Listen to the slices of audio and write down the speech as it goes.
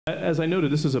As I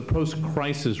noted, this is a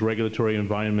post-crisis regulatory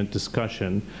environment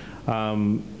discussion,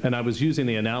 and I was using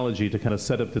the analogy to kind of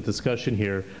set up the discussion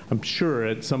here. I'm sure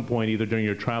at some point, either during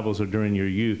your travels or during your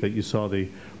youth, that you saw the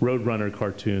Roadrunner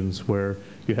cartoons where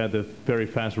you had the very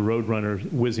fast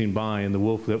Roadrunner whizzing by and the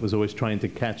wolf that was always trying to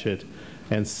catch it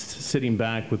and sitting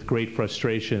back with great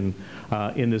frustration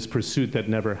in this pursuit that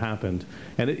never happened.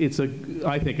 And it's,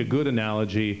 I think, a good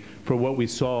analogy for what we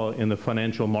saw in the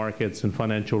financial markets and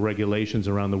financial regulations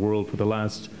around the world for the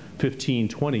last 15,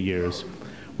 20 years,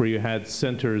 where you had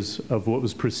centers of what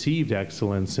was perceived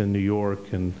excellence in New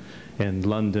York and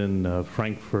London,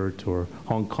 Frankfurt, or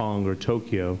Hong Kong, or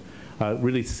Tokyo,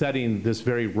 really setting this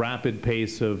very rapid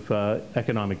pace of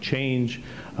economic change,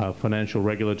 financial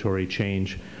regulatory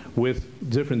change, with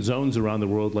different zones around the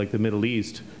world, like the Middle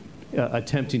East,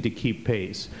 attempting to keep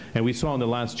pace. And we saw in the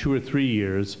last 2 or 3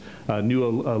 years new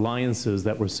alliances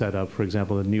that were set up, for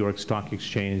example, the New York Stock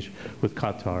Exchange with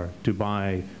Qatar,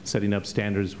 Dubai setting up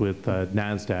standards with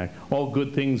NASDAQ, all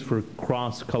good things for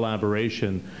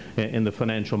cross-collaboration in the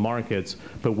financial markets,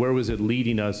 but where was it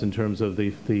leading us in terms of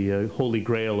the holy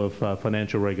grail of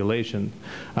financial regulation?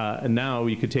 And now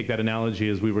you could take that analogy,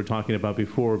 as we were talking about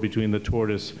before, between the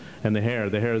tortoise and the hare.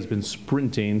 The hare has been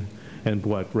sprinting and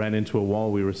ran into a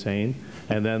wall, we were saying,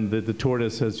 and then the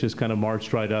tortoise has just kind of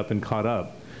marched right up and caught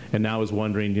up, and now is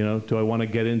wondering, do I want to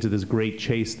get into this great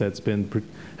chase that's been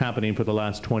happening for the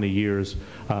last 20 years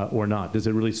or not? Does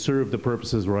it really serve the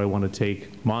purposes where I want to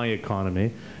take my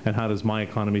economy, and how does my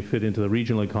economy fit into the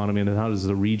regional economy, and then how does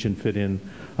the region fit in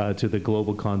to the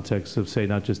global context of, say,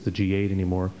 not just the G8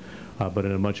 anymore, but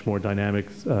in a much more dynamic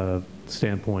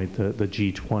standpoint, the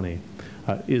G20.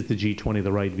 Is the G20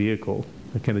 the right vehicle?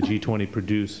 Can the G20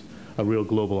 produce a real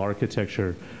global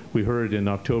architecture? We heard in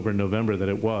October and November that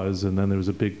it was, and then there was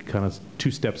a big kind of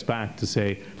 2 steps back to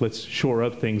say, let's shore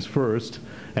up things first,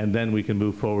 and then we can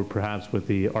move forward perhaps with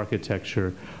the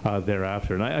architecture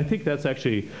thereafter. And I think that's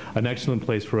actually an excellent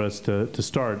place for us to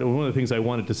start. And one of the things I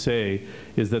wanted to say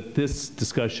is that this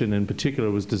discussion in particular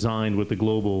was designed with the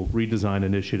Global Redesign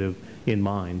Initiative in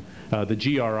mind. The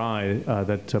GRI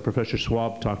that Professor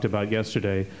Schwab talked about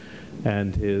yesterday,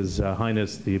 and His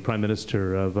Highness the Prime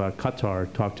Minister of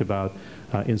Qatar talked about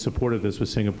in support of this with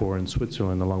Singapore and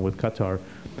Switzerland along with Qatar,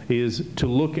 is to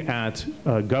look at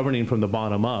governing from the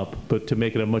bottom up, but to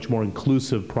make it a much more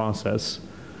inclusive process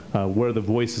where the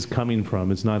voice is coming from.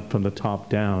 It's not from the top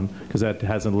down, because that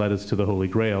hasn't led us to the Holy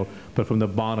Grail, but from the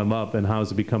bottom up, and how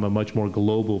has it become a much more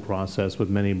global process with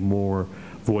many more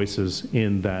voices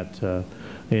in that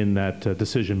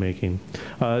decision making.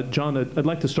 John, I'd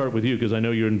like to start with you, because I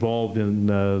know you're involved in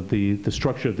the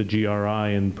structure of the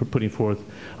GRI and putting forth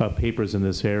papers in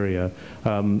this area.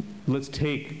 Let's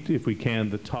take, if we can,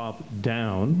 the top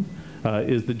down.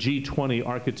 Is the G20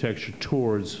 architecture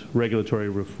towards regulatory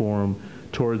reform,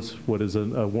 towards what is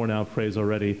a worn-out phrase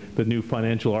already, the new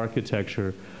financial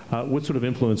architecture? What sort of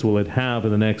influence will it have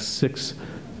in the next 6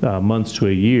 months to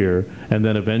a year, and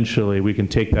then eventually we can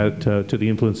take that to the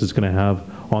influence it's going to have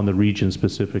on the region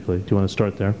specifically? Do you want to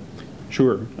start there?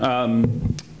 Sure. Well,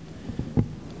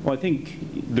 I think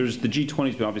there's the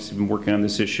G20's obviously been working on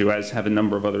this issue, as have a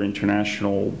number of other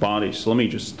international bodies. So let me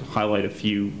just highlight a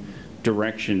few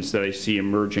directions that I see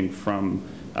emerging from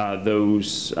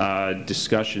those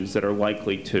discussions that are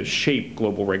likely to shape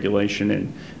global regulation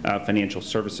in financial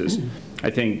services. I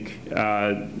think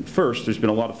first, there's been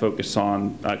a lot of focus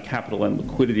on capital and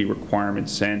liquidity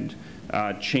requirements and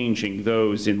changing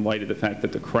those in light of the fact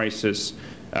that the crisis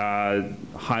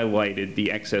highlighted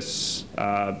the excess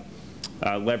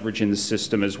leverage in the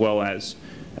system, as well as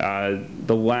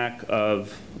the lack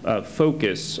of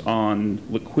focus on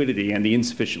liquidity and the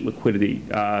insufficient liquidity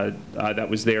that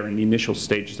was there in the initial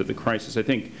stages of the crisis. I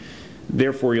think,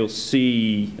 therefore, you'll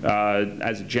see,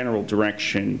 as a general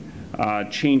direction,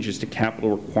 changes to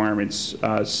capital requirements,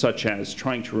 such as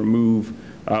trying to remove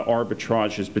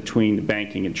arbitrages between the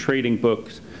banking and trading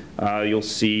books. You'll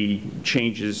see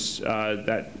changes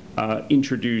that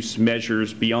introduce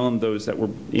measures beyond those that were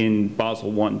in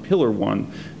Basel I, Pillar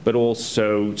 1, but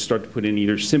also start to put in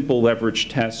either simple leverage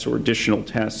tests or additional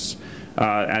tests,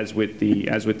 as with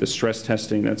the stress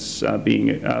testing that's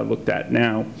being looked at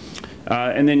now.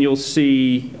 And then you'll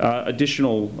see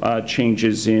additional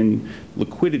changes in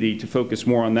liquidity to focus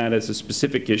more on that as a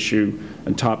specific issue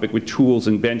and topic, with tools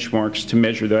and benchmarks to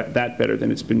measure that better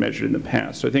than it's been measured in the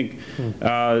past. So I think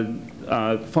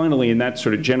finally, in that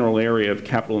sort of general area of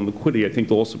capital and liquidity, I think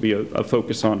there'll also be a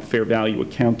focus on fair value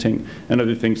accounting and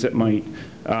other things that might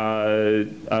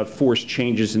force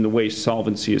changes in the way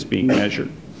solvency is being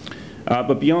measured.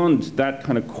 But beyond that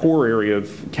kind of core area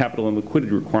of capital and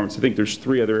liquidity requirements, I think there's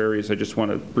three other areas I just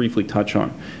want to briefly touch on.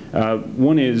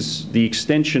 One is the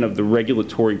extension of the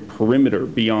regulatory perimeter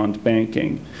beyond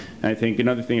banking. And I think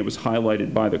another thing that was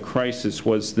highlighted by the crisis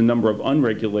was the number of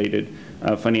unregulated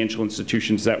financial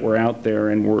institutions that were out there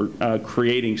and were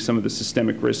creating some of the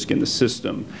systemic risk in the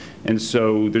system. And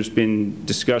so there's been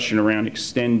discussion around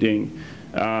extending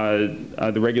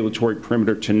the regulatory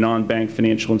perimeter to non-bank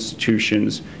financial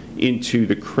institutions, into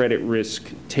the credit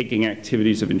risk-taking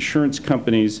activities of insurance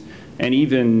companies, and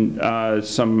even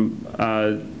some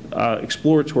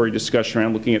exploratory discussion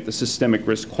around looking at the systemic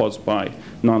risk caused by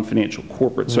non-financial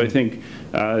corporates. So I think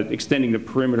extending the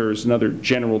perimeter is another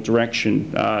general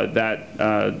direction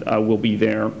that will be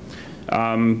there.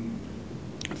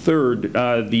 Third,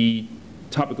 the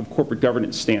topic of corporate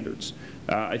governance standards.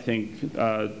 I think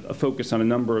a focus on a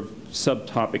number of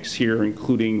subtopics here,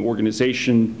 including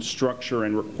organization, structure,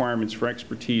 and requirements for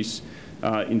expertise,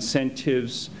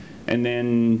 incentives, and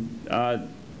then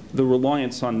the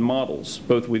reliance on models,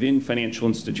 both within financial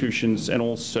institutions and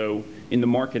also in the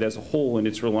market as a whole, and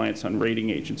its reliance on rating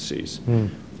agencies.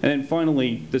 And then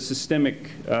finally, the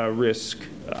systemic risk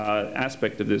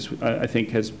aspect of this, I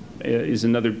think, is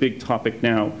another big topic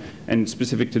now, and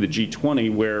specific to the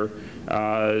G20, where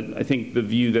I think the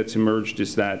view that's emerged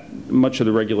is that much of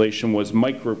the regulation was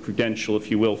micro-prudential,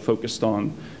 if you will, focused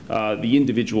on the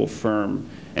individual firm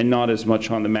and not as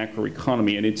much on the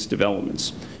macroeconomy and its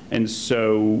developments. And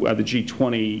so the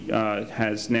G20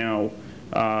 has now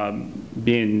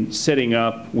been setting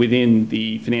up within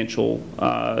the Financial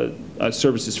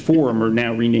Services Forum, or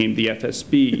now renamed the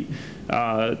FSB,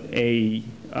 a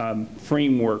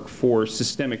framework for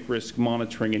systemic risk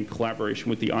monitoring in collaboration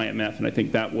with the IMF, and I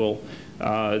think that will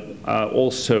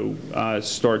also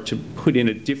start to put in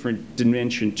a different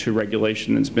dimension to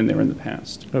regulation than's been there in the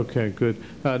past. Okay, good.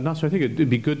 Nasser, I think it'd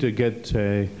be good to get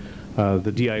the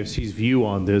DIFC's view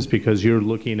on this, because you're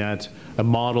looking at a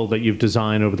model that you've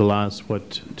designed over the last,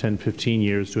 10, 15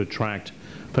 years to attract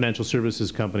financial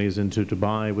services companies into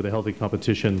Dubai with a healthy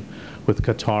competition with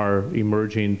Qatar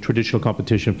emerging, traditional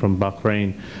competition from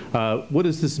Bahrain. What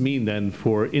does this mean then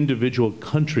for individual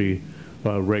country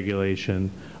regulation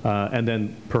and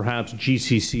then perhaps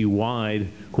GCC-wide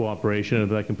cooperation,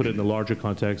 if I can put it in a larger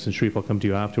context, and Sharif, I'll come to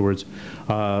you afterwards,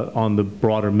 on the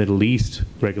broader Middle East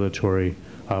regulatory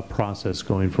process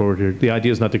going forward here? The idea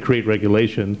is not to create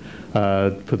regulation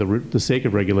for the sake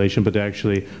of regulation, but to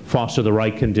actually foster the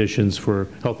right conditions for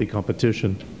healthy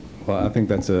competition. Well, I think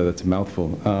that's a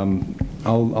mouthful.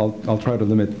 I'll try to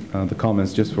limit the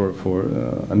comments just for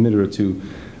a minute or two,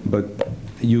 but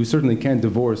you certainly can't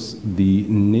divorce the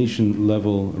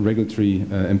nation-level regulatory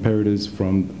imperatives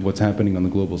from what's happening on the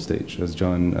global stage, as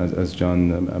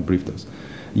John briefed us.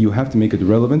 You have to make it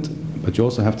relevant, but you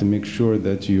also have to make sure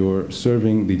that you're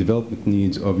serving the development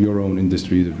needs of your own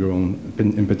industries, of your own,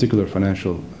 in particular,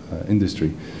 financial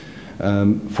industry.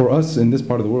 For us in this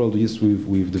part of the world, yes,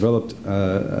 we've developed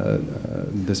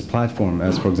this platform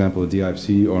as, for example, the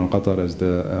DIFC, or in Qatar as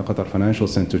the Qatar Financial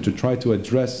Center, to try to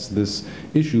address this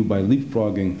issue by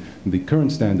leapfrogging the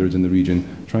current standards in the region,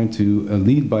 trying to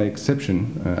lead by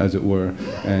exception, as it were,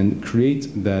 and create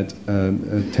that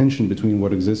tension between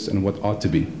what exists and what ought to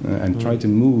be, and try to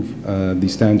move the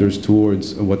standards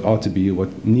towards what ought to be,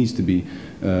 what needs to be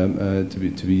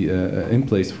in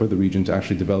place for the region to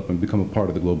actually develop and become a part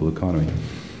of the global economy.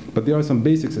 But there are some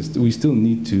basics that we still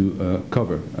need to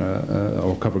cover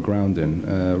ground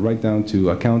in, right down to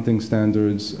accounting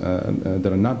standards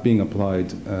that are not being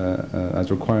applied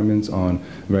as requirements on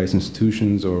various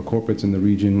institutions or corporates in the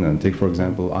region. And take, for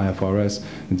example, IFRS.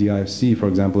 The DIFC, for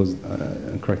example, is,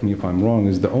 correct me if I'm wrong,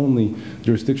 is the only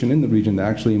jurisdiction in the region that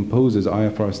actually imposes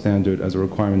IFRS standard as a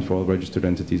requirement for all registered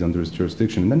entities under its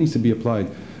jurisdiction. And that needs to be applied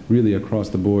really across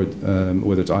the board,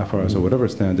 whether it's IFRS or whatever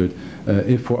standard,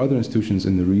 if for other institutions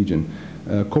in the region.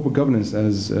 Corporate governance,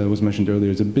 as was mentioned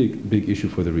earlier, is a big issue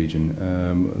for the region.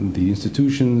 The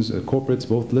institutions, corporates,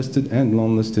 both listed and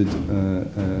non-listed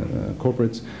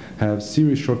corporates, have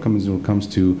serious shortcomings when it comes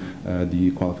to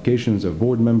the qualifications of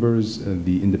board members,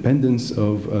 the independence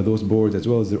of those boards, as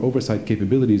well as their oversight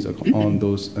capabilities on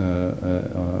those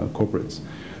corporates.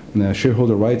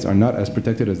 Shareholder rights are not as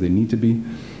protected as they need to be.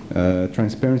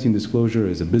 Transparency and disclosure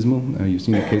is abysmal. You've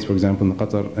seen the case, for example, in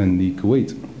Qatar and the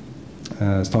Kuwait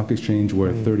stock exchange,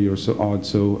 where 30 or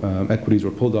so equities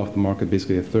were pulled off the market,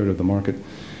 basically a third of the market.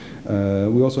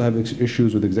 We also have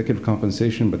issues with executive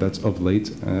compensation, but that's of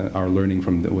late, our learning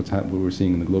from what we're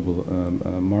seeing in the global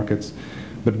markets.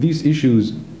 But these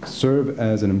issues serve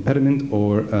as an impediment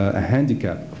or a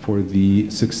handicap for the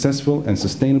successful and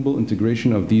sustainable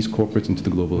integration of these corporates into the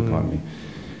global economy.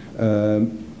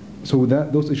 So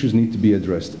those issues need to be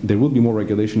addressed. There will be more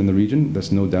regulation in the region,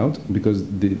 that's no doubt, because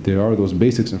there are those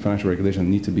basics in financial regulation that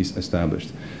need to be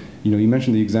established. You know, you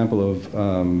mentioned the example of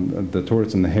the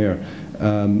tortoise and the hare.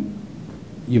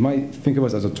 You might think of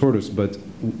us as a tortoise, but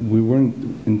we weren't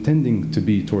intending to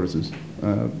be tortoises.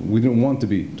 We didn't want to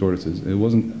be tortoises. It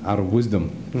wasn't out of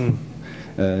wisdom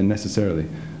necessarily.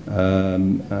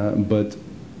 But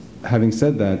having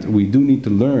said that, we do need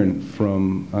to learn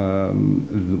from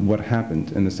what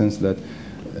happened, in the sense that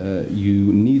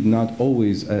you need not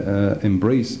always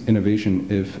embrace innovation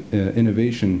if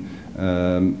innovation,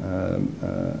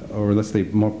 or let's say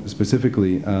more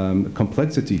specifically,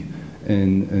 complexity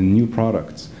in new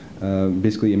products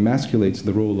basically emasculates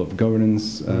the role of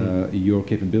governance, your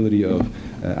capability of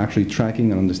actually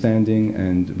tracking and understanding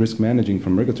and risk managing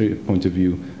from a regulatory point of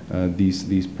view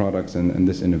these products and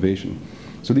this innovation.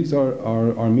 So these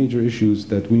are major issues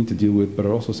that we need to deal with, but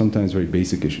are also sometimes very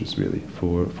basic issues, really,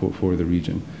 for the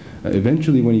region.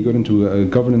 Eventually, when you get into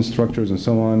governance structures and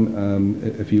so on,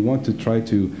 if you want to try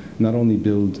to not only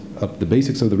build up the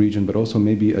basics of the region, but also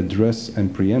maybe address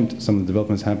and preempt some of the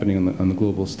developments happening on the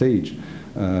global stage,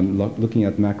 looking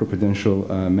at macroprudential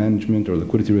management or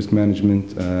liquidity risk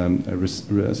management,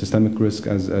 systemic risk,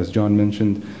 as John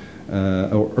mentioned,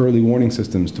 or early warning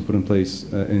systems to put in place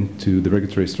into the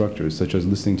regulatory structures, such as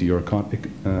listening to your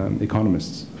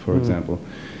economists, for example.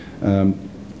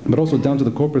 But also down to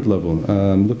the corporate level,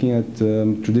 looking at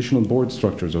traditional board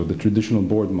structures or the traditional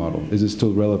board model. Is it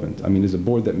still relevant? I mean, is a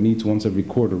board that meets once every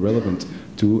quarter relevant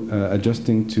to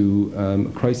adjusting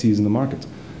to crises in the market?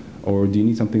 Or do you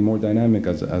need something more dynamic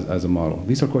as a model?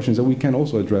 These are questions that we can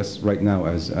also address right now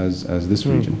as this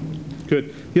region.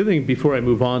 Good. The other thing, before I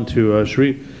move on to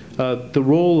Sharif, the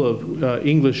role of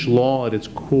English law at its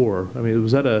core. I mean,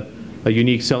 was that a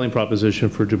unique selling proposition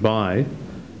for Dubai?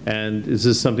 And is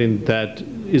this something that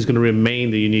is going to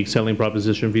remain the unique selling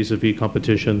proposition vis-a-vis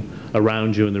competition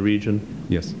around you in the region?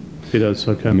 Yes. It does,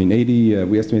 okay. I mean,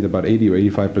 we estimate about 80 or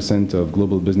 85% of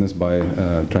global business by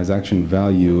transaction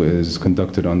value is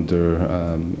conducted under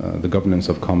the governance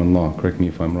of common law. Correct me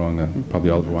if I'm wrong. Probably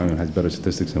Oliver Wyman has better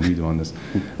statistics than we do on this.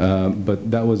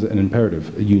 But that was an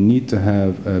imperative. You need to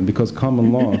have, because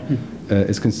common law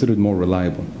is considered more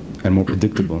reliable and more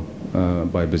predictable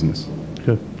by business.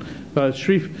 Okay.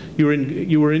 Sharif,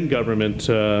 you were in government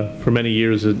for many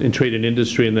years in trade and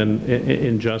industry, and then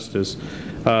in justice.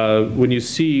 When you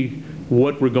see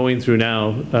what we're going through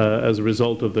now as a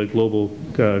result of the global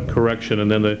correction,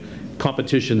 and then the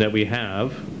competition that we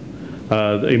have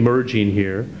emerging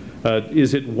here,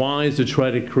 is it wise to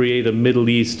try to create a Middle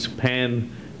East,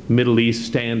 pan-Middle East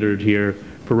standard here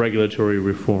for regulatory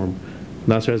reform?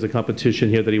 Nasser has a competition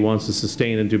here that he wants to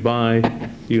sustain in Dubai.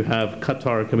 You have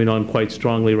Qatar coming on quite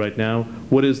strongly right now.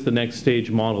 What is the next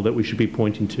stage model that we should be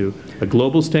pointing to? A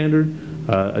global standard,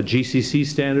 a GCC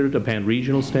standard, a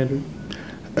pan-regional standard?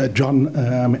 John,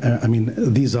 I mean,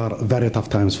 these are very tough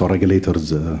times for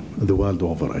regulators the world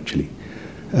over, actually.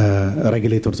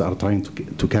 Regulators are trying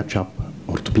to catch up,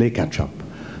 or to play catch up,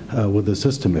 with the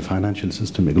system, a financial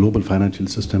system, a global financial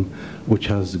system, which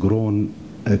has grown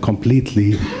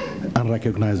completely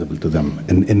unrecognizable to them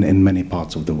in many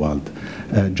parts of the world.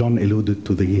 John alluded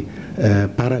to the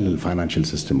parallel financial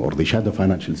system, or the shadow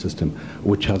financial system,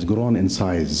 which has grown in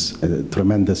size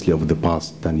tremendously over the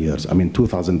past 10 years. I mean,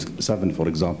 2007, for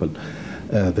example,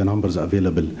 the numbers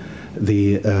available,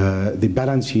 the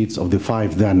balance sheets of the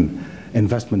 5 then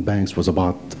investment banks was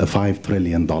about $5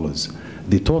 trillion.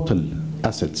 The total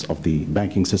assets of the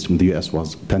banking system in the US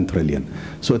was 10 trillion.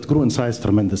 So it grew in size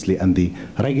tremendously, and the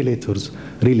regulators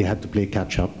really had to play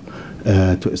catch up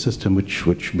to a system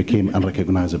which became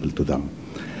unrecognizable to them.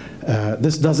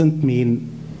 This doesn't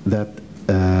mean that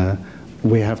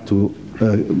we have to,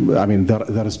 I mean,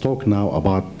 there is talk now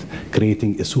about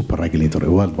creating a super regulator, a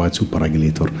worldwide super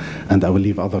regulator, and I will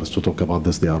leave others to talk about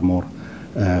this. They are more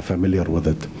familiar with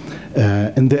it.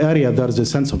 In the area, there is a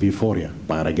sense of euphoria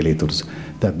by regulators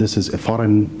that this is a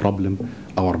foreign problem.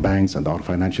 Our banks and our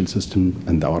financial system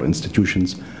and our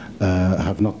institutions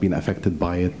have not been affected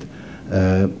by it.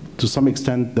 To some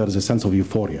extent, there is a sense of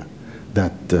euphoria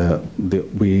that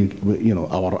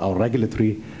our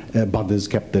regulatory bodies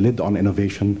kept the lid on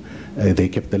innovation, they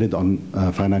kept the lid on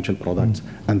financial products,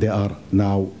 and they are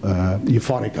now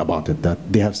euphoric about it, that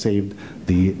they have saved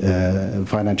the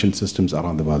financial systems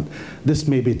around the world. This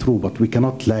may be true, but we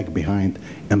cannot lag behind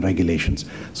in regulations.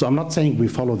 So I'm not saying we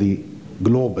follow the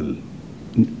global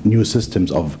new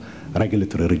systems of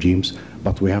regulatory regimes,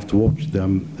 but we have to watch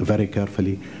them very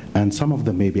carefully and some of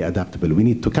them may be adaptable. We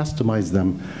need to customize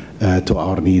them to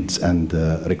our needs and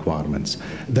requirements.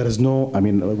 There is no, I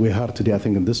mean, we heard today, I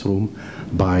think in this room,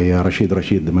 by Rashid,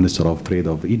 the Minister of Trade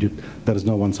of Egypt, there is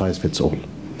no one size fits all.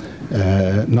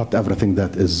 Not everything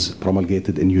that is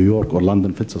promulgated in New York or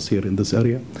London fits us here in this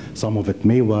area. Some of it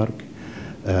may work.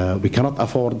 We cannot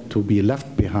afford to be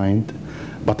left behind,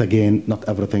 but again, not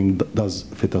everything does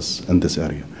fit us in this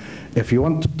area. If you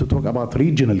want to talk about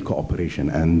regional cooperation,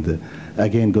 and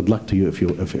again, good luck to you if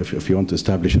you want to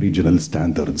establish regional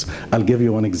standards. I'll give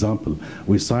you one example.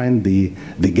 We signed the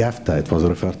GAFTA, it was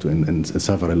referred to in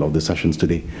several of the sessions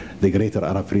today, the Greater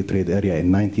Arab Free Trade Area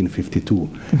in 1952.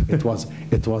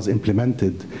 it was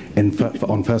implemented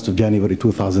on 1st of January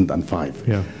 2005.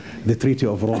 Yeah. The Treaty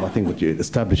of Rome, I think, which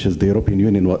establishes the European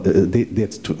Union,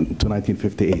 dates to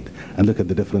 1958. And look at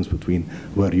the difference between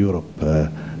where Europe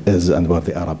is and where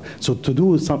the Arab. So to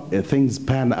do some things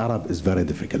pan-Arab is very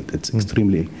difficult. It's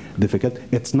extremely difficult.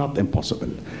 It's not impossible.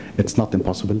 It's not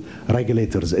impossible.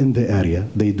 Regulators in the area,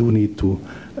 they do need to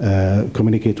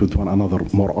communicate with one another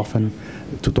more often,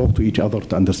 to talk to each other,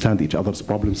 to understand each other's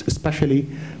problems, especially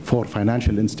for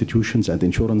financial institutions and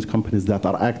insurance companies that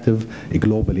are active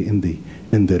globally in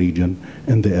the region,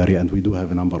 in the area, and we do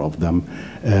have a number of them.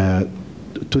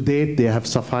 To date, they have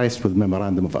sufficed with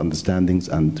memorandum of understandings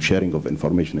and sharing of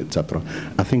information, etc.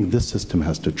 I think this system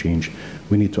has to change.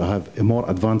 We need to have a more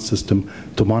advanced system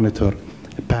to monitor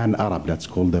pan-Arab, let's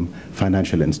call them,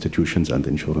 financial institutions and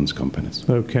insurance companies.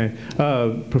 Okay.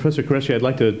 Professor Qureshi, I'd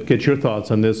like to get your thoughts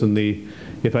on this and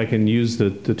if I can use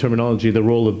the terminology, the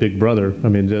role of Big Brother. I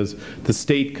mean, does the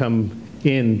state come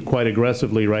in quite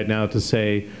aggressively right now to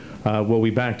say, well, we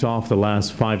backed off the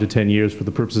last 5 to 10 years for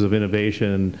the purposes of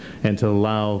innovation and to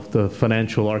allow the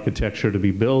financial architecture to be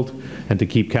built and to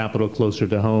keep capital closer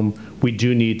to home. We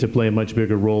do need to play a much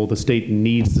bigger role. The state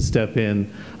needs to step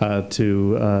in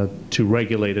to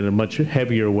regulate in a much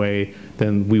heavier way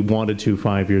than we wanted to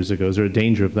 5 years ago. Is there a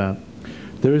danger of that?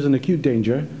 There is an acute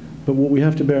danger, but what we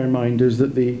have to bear in mind is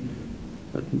that the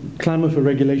clamor for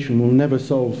regulation will never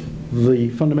solve the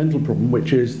fundamental problem,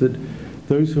 which is that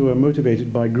those who are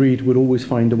motivated by greed will always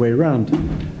find a way around.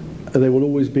 They will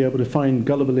always be able to find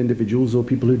gullible individuals or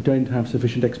people who don't have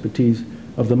sufficient expertise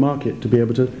of the market to be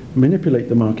able to manipulate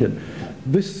the market.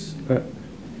 This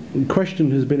question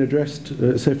has been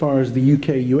addressed so far as the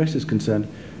UK-US is concerned.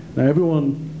 Now,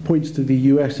 everyone points to the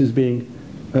US as being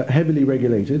heavily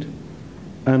regulated,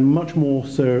 and much more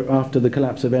so after the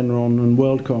collapse of Enron and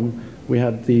WorldCom. We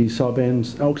had the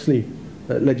Sarbanes-Oxley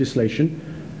legislation.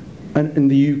 And in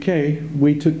the UK,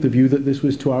 we took the view that this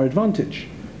was to our advantage,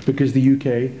 because the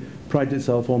UK prided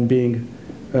itself on being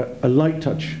a light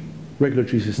touch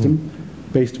regulatory system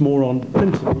based more on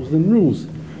principles than rules.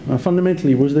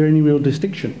 Fundamentally, was there any real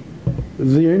distinction?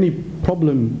 The only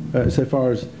problem, so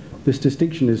far as this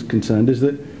distinction is concerned, is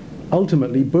that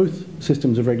ultimately both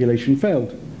systems of regulation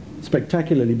failed,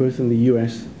 spectacularly, both in the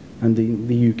US and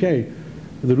the UK.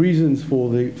 The reasons for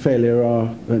the failure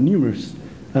are numerous.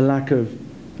 A lack of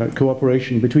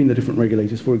cooperation between the different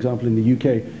regulators. For example, in the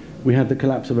UK, we had the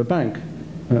collapse of a bank,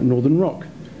 Northern Rock.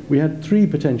 We had 3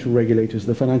 potential regulators,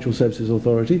 the Financial Services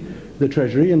Authority, the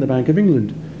Treasury, and the Bank of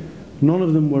England. None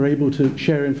of them were able to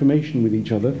share information with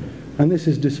each other, and this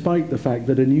is despite the fact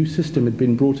that a new system had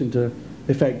been brought into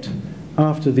effect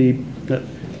after the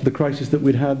crisis that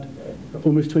we'd had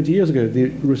almost 20 years ago, the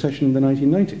recession in the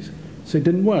 1990s. So it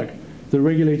didn't work. The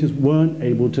regulators weren't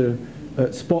able to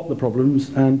spot the problems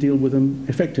and deal with them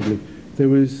effectively. There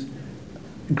was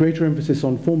greater emphasis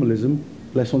on formalism,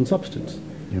 less on substance.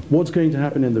 Yep. What's going to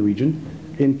happen in the region?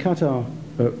 In Qatar,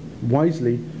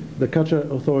 wisely, the Qatar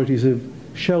authorities have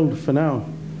shelved for now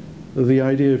the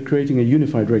idea of creating a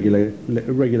unified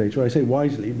regulator. I say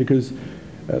wisely because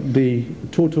the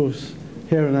tortoise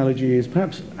hare analogy is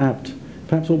perhaps apt.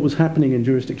 Perhaps what was happening in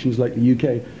jurisdictions like the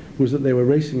UK was that they were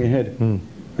racing ahead,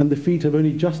 and the feet have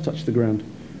only just touched the ground.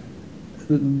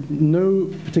 No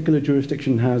particular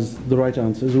jurisdiction has the right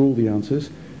answers or all the answers,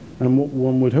 and what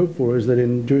one would hope for is that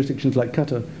in jurisdictions like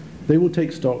Qatar, they will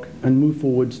take stock and move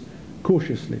forwards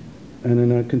cautiously and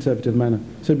in a conservative manner.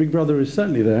 So Big Brother is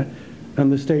certainly there,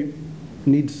 and the state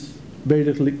needs very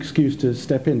little excuse to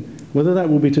step in. Whether that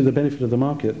will be to the benefit of the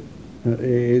market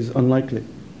is unlikely,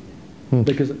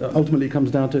 because ultimately it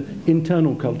comes down to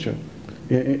internal culture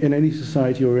in any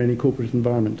society or any corporate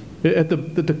environment. At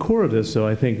the core of this, though,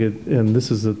 I think, and this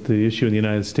is the issue in the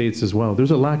United States as well,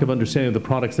 there's a lack of understanding of the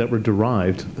products that were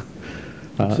derived.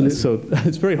 So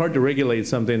it's very hard to regulate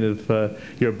something if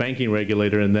you're a banking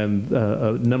regulator and then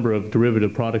a number of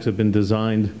derivative products have been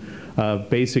designed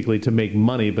basically to make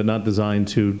money, but not designed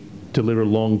to deliver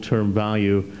long-term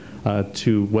value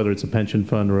to whether it's a pension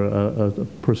fund or a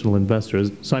personal investor.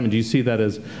 Simon, do you see that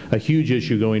as a huge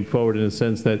issue going forward in a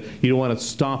sense that you don't want to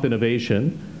stop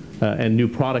innovation and new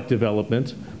product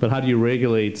development, but how do you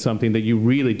regulate something that you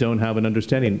really don't have an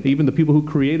understanding? Even the people who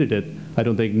created it, I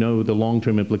don't think, know the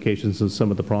long-term implications of some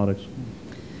of the products.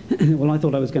 Well, I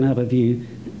thought I was going to have a view,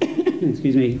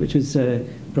 excuse me, which was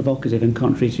provocative and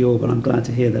contrary to yours, but I'm glad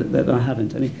to hear that I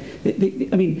haven't.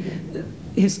 I mean,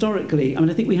 historically,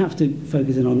 I think we have to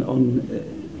focus in on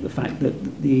the fact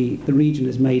that the region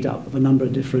is made up of a number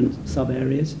of different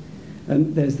sub-areas.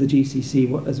 There's the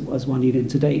GCC as one unit.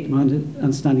 To date, my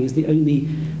understanding is the only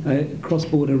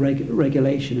cross-border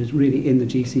regulation is really in the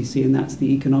GCC, and that's the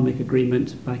economic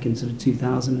agreement back in sort of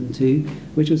 2002,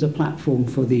 which was a platform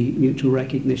for the mutual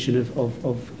recognition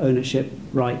of ownership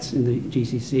rights in the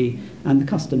GCC and the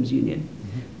customs union.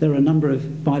 There are a number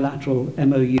of bilateral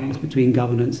MOUs between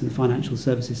governments and the financial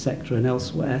services sector and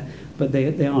elsewhere, but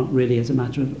they aren't really as a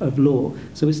matter of law.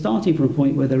 So we're starting from a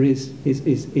point where there is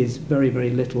very,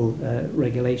 very little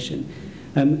regulation.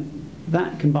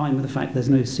 That combined with the fact there's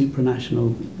no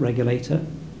supranational regulator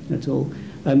at all,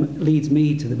 leads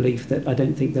me to the belief that I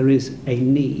don't think there is a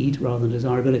need rather than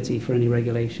desirability for any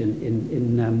regulation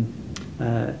in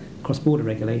cross-border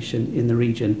regulation in the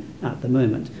region at the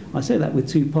moment. I say that with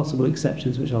two possible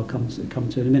exceptions, which I'll come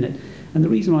to in a minute. And the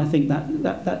reason why I think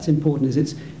that's important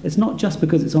is it's not just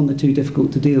because it's on the too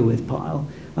difficult to deal with pile.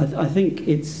 I think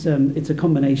it's a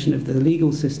combination of the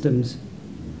legal systems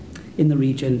in the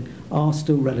region are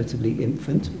still relatively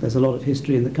infant. There's a lot of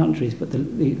history in the countries, but the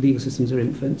legal systems are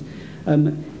infant.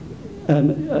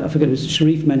 I forget, it was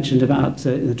Sharif mentioned about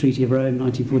the Treaty of Rome,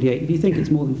 1948. If you think it's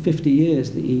more than 50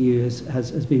 years the EU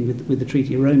has been with the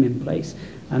Treaty of Rome in place,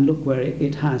 and look where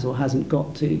it has or hasn't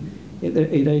got to.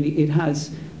 It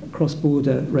has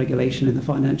cross-border regulation in the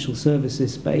financial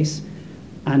services space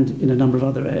and in a number of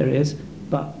other areas,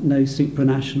 but no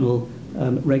supranational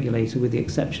regulator with the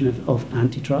exception of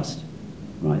antitrust,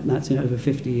 right? And that's in over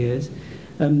 50 years.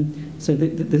 So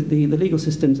the legal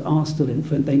systems are still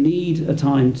infant. They need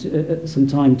some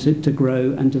time to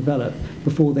grow and develop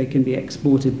before they can be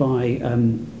exported by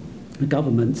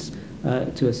governments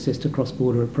to assist a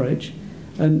cross-border approach.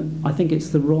 I think it's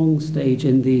the wrong stage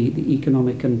in the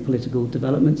economic and political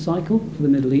development cycle for the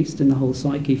Middle East, in the whole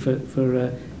psyche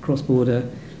for cross-border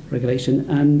regulation.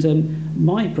 And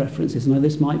my preference is, and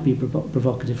this might be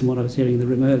provocative from what I was hearing in the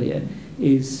room earlier,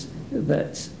 is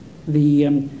that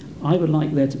I would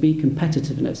like there to be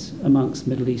competitiveness amongst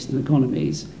Middle Eastern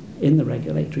economies in the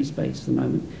regulatory space at the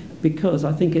moment, because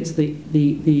I think it's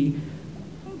the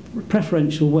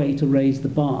preferential way to raise the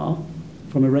bar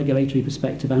from a regulatory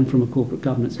perspective and from a corporate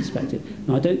governance perspective.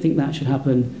 Now, I don't think that should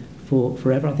happen for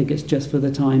forever. I think it's just for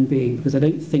the time being, because I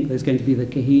don't think there's going to be the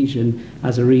cohesion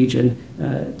as a region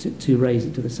to raise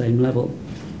it to the same level.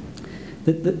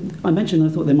 I mentioned I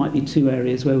thought there might be two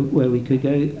areas where we could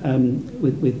go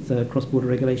with cross-border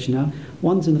regulation now.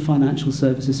 One's in the financial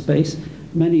services space.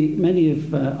 Many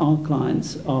of our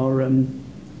clients are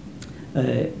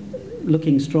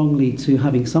looking strongly to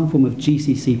having some form of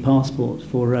GCC passport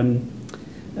for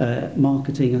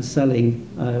marketing and selling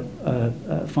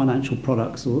financial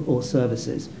products or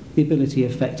services. The ability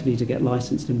effectively to get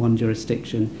licensed in one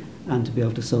jurisdiction and to be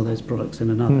able to sell those products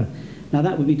in another. Now,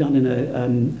 that would be done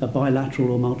in a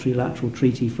bilateral or multilateral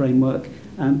treaty framework,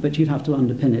 but you'd have to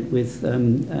underpin it with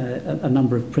a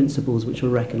number of principles which are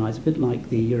recognised, a bit like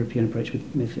the European approach with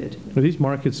MiFID. Are these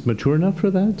markets mature enough for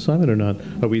that, Simon, or not?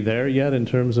 Are we there yet in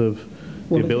terms of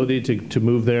the ability to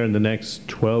move there in the next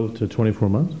 12 to 24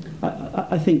 months?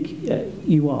 I think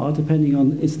you are, depending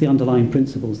on, it's the underlying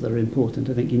principles that are important.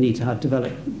 I think you need to have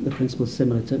developed the principles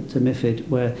similar to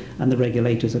MiFID, and the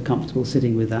regulators are comfortable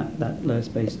sitting with that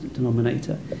lowest base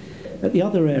denominator. But the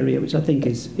other area, which I think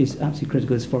is absolutely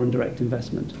critical, is foreign direct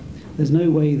investment. There's no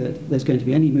way that there's going to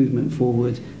be any movement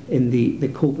forward in the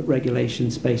corporate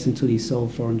regulation space until you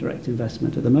solve foreign direct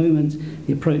investment. At the moment,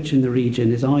 the approach in the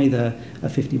region is either a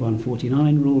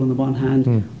 51-49 rule on the one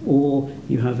hand, or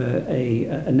you have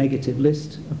a negative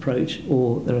list approach,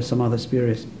 or there are some other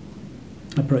spurious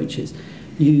approaches.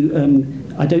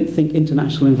 I don't think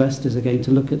international investors are going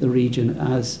to look at the region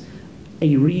as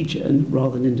a region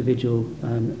rather than individual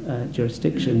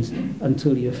jurisdictions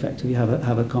until you effectively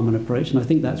have a common approach. And I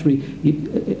think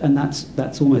that's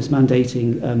that's almost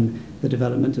mandating the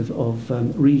development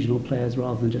of regional players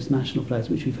rather than just national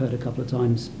players, which we've heard a couple of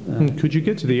times. Could you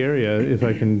get to the area, if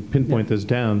I can pinpoint this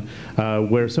down,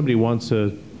 where somebody wants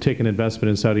to take an investment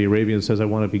in Saudi Arabia and says, I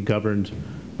want to be governed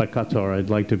by Qatar,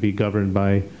 I'd like to be governed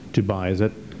by Dubai. Is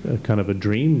that kind of a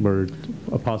dream or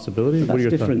a possibility? That's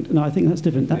different. No, I think that's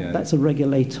different. That's a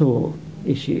regulator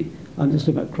issue. I'm just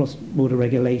talking about cross-border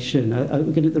regulation.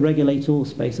 Looking at the regulator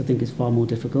space, I think is far more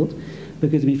difficult,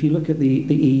 because I mean, if you look at the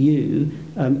EU,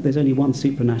 there's only one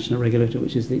supranational regulator,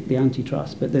 which is the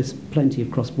antitrust, but there's plenty of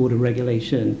cross-border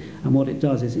regulation, and what it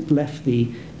does is it's left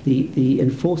the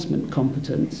enforcement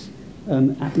competence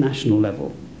at national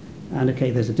level. And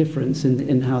okay, there's a difference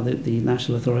in how the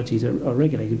national authorities are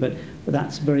regulated, but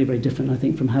that's very, very different, I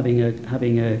think, from having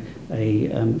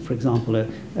for example, a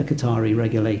Qatari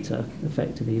regulator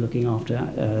effectively looking after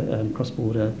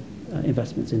cross-border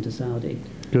investments into Saudi.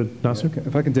 Good, Nasser.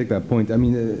 If I can take that point, I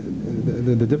mean,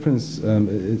 the difference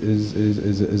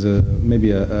is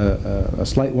maybe a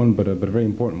slight one, but a very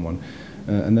important one.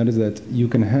 And that is that you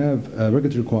can have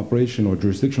regulatory cooperation or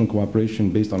jurisdictional cooperation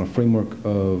based on a framework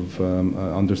of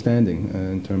understanding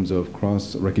in terms of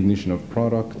cross-recognition of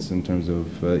products, in terms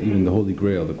of even the Holy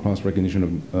Grail, the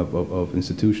cross-recognition of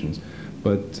institutions.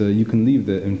 But you can leave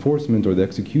the enforcement or the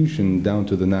execution down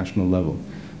to the national level.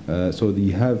 So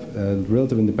you have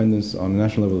relative independence on a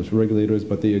national level of regulators,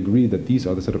 but they agree that these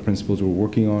are the set of principles we're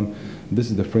working on, this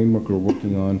is the framework we're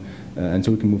working on, and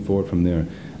so we can move forward from there.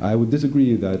 I would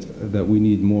disagree that we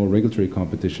need more regulatory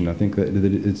competition. I think that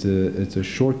it's a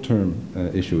short-term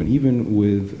issue, and even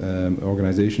with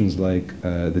organizations like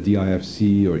the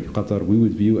DIFC or Qatar, we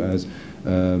would view as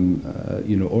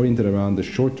oriented around the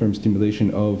short-term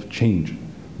stimulation of change.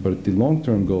 But the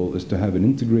long-term goal is to have an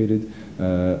integrated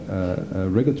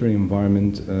regulatory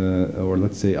environment, or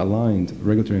let's say aligned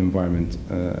regulatory environment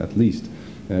at least,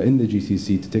 in the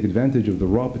GCC to take advantage of the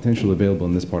raw potential available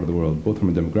in this part of the world, both from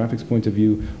a demographics point of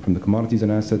view, from the commodities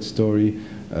and assets story,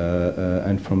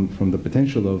 and from the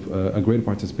potential of a greater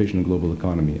participation in the global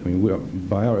economy. I mean,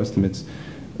 by our estimates,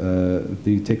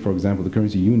 they take, for example, the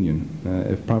currency union.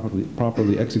 If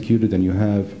properly executed and you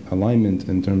have alignment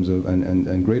in terms of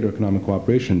and greater economic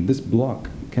cooperation, this bloc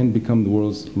can become the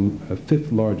world's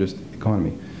fifth largest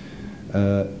economy.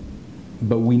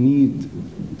 But we need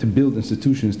to build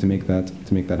institutions to make that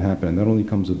happen, and that only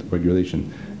comes with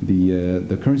regulation.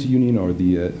 The currency union or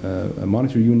the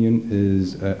monetary union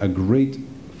is a great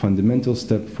fundamental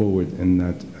step forward in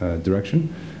that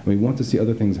direction. And we want to see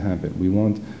other things happen. We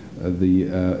want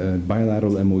the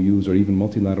bilateral MOUs or even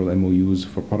multilateral MOUs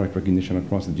for product recognition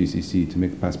across the GCC to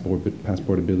make the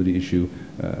passportability issue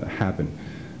happen.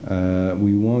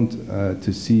 We want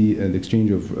to see the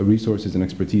exchange of resources and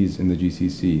expertise in the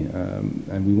GCC,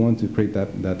 and we want to create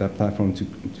that platform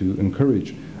to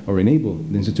encourage or enable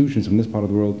the institutions from this part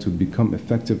of the world to become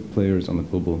effective players on the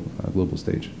global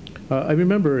stage. I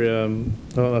remember,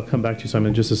 I'll come back to you, Simon,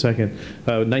 in just a second.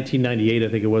 1998, I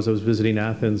think it was, I was visiting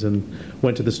Athens and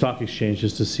went to the stock exchange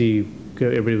just to see,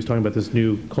 everybody was talking about this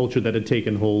new culture that had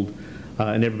taken hold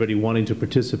and everybody wanting to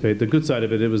participate. The good side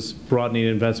of it, it was broadening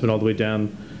investment all the way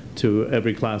down to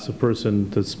every class of person.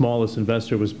 The smallest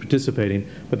investor was participating,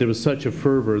 but there was such a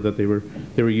fervor that they were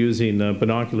using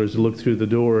binoculars to look through the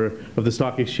door of the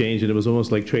stock exchange, and it was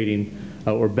almost like trading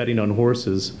or betting on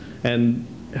horses. And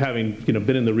having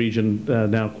been in the region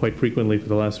now quite frequently for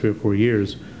the last 3 or 4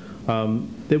 years,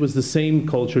 there was the same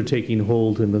culture taking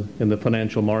hold in the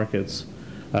financial markets.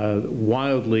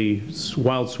 Wild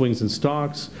swings in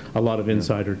stocks, a lot of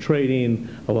insider trading,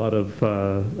 a lot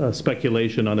of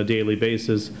speculation on a daily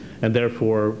basis, and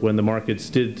therefore when the markets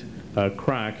did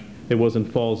crack, it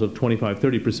wasn't falls of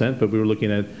 25–30%, but we were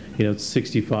looking at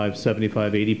 65,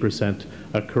 75, 80%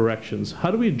 corrections.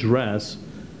 How do we address,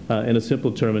 in a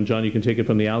simple term, and John, you can take it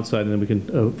from the outside and then we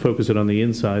can focus it on the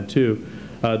inside too,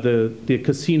 the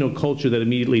casino culture that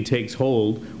immediately takes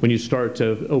hold when you start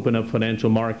to open up financial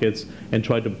markets and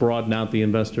try to broaden out the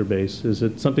investor base? Is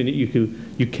it something that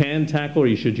you can tackle,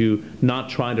 or should you not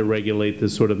try to regulate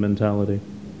this sort of mentality?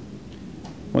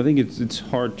 Well, I think it's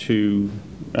hard to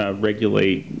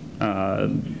regulate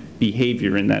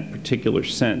behavior in that particular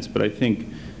sense, but I think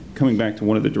coming back to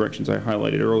one of the directions I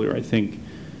highlighted earlier, I think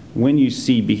when you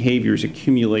see behaviors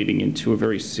accumulating into a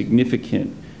very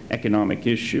significant economic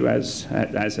issue, as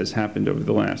has happened over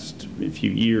the last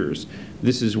few years,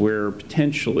 this is where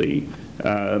potentially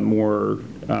more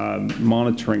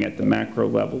monitoring at the macro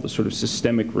level, the sort of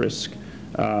systemic risk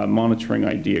monitoring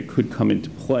idea could come into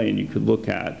play, and you could look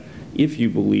at, if you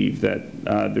believe that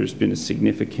there's been a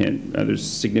significant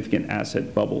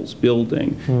asset bubbles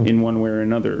building in one way or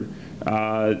another,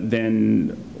 then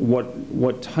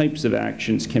what types of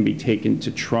actions can be taken to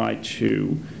try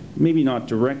to maybe not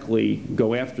directly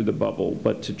go after the bubble,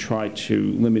 but to try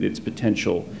to limit its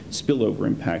potential spillover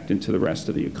impact into the rest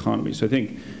of the economy. So I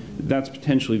think that's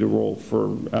potentially the role for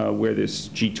where this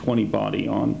G20 body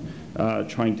on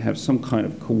trying to have some kind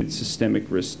of systemic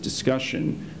risk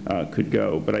discussion could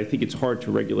go. But I think it's hard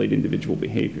to regulate individual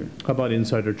behavior. How about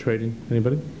insider trading?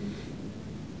 Anybody?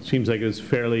 seems like it was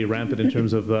fairly rampant in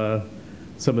terms of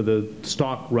some of the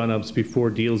stock run-ups before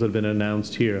deals had been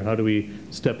announced here. How do we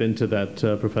step into that,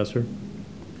 Professor?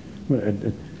 Well,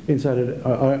 insider,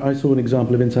 I saw an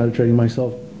example of insider trading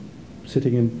myself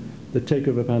sitting in the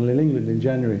takeover panel in England in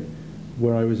January,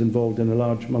 where I was involved in a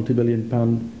large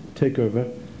multi-billion-pound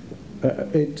takeover.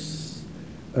 It's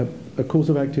a course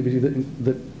of activity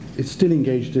that is still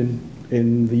engaged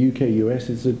in the UK, US.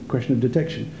 It's a question of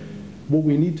detection. What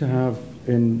we need to have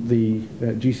in the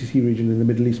GCC region, in the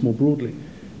Middle East more broadly,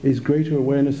 is greater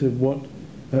awareness of what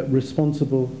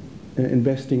responsible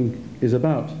investing is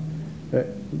about.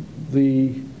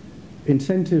 The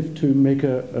incentive to make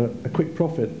a quick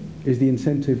profit is the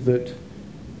incentive that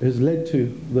has led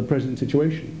to the present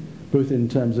situation, both in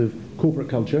terms of corporate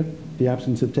culture, the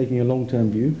absence of taking a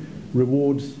long-term view,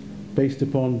 rewards based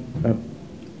upon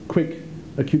quick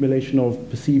accumulation of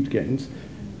perceived gains,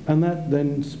 and that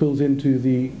then spills into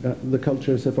the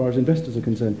culture so far as investors are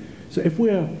concerned. So if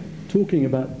we're talking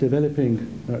about developing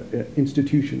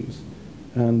institutions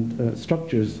and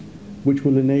structures which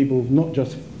will enable not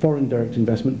just foreign direct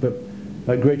investment,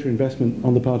 but greater investment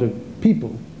on the part of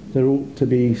people, there ought to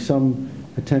be some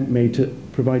attempt made to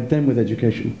provide them with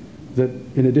education, that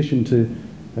in addition to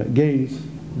gains,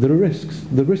 there are risks.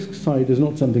 The risk side is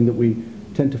not something that we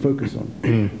tend to focus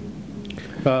on.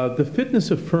 The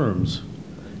fitness of firms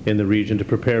in the region to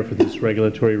prepare for this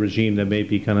regulatory regime that may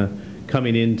be kind of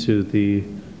coming into the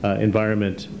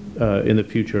environment in the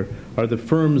future. Are the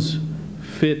firms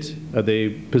fit? Are they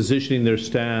positioning their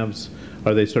staffs?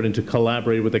 Are they starting to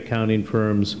collaborate with accounting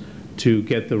firms to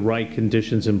get the right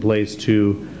conditions in place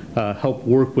to help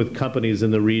work with companies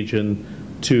in the region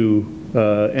to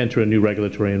enter a new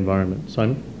regulatory environment?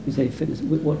 Simon? You say fitness,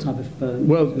 what type of firm?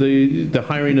 Well, the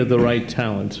hiring of the right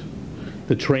talent,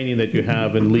 the training that you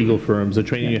have in legal firms, the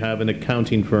training you have in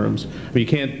accounting firms. I mean, you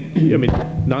can't, I mean,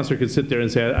 Nasser could sit there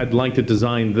and say, I'd like to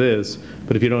design this,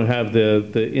 but if you don't have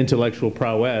the intellectual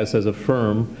prowess as a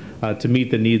firm to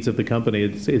meet the needs of the company,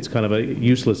 it's kind of a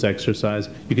useless exercise.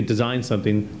 You can design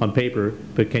something on paper,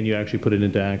 but can you actually put it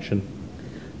into action?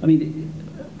 I mean,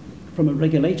 from a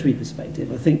regulatory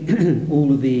perspective, I think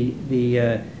all of the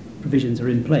provisions are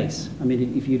in place. I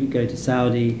mean, if you go to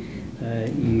Saudi,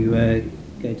 you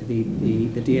go to the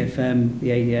DFM, the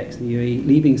ADX, the UAE,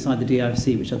 leaving aside the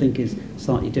DIFC, which I think is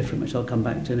slightly different, which I'll come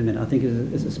back to in a minute. I think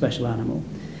is a special animal.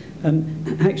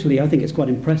 Actually, I think it's quite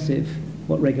impressive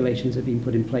what regulations have been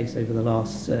put in place over the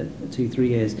last 2-3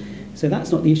 years. So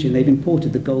that's not the issue. They've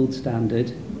imported the gold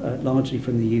standard largely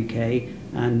from the UK,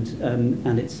 and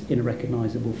it's in a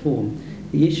recognisable form.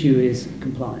 The issue is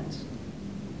compliance.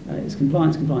 It's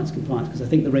compliance, because I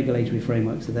think the regulatory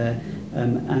frameworks are there,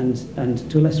 and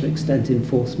to a lesser extent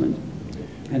enforcement.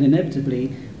 And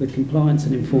inevitably, with compliance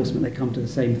and enforcement, they come to the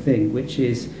same thing, which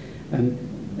is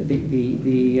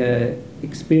the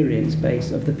experience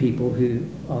base of the people who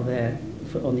are there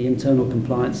on the internal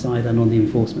compliance side and on the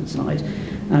enforcement side.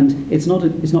 And it's not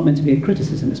meant to be a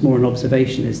criticism, it's more an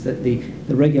observation, is that the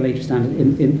regulatory standard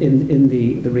in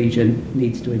the region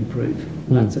needs to improve.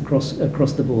 And that's across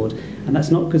the board. And that's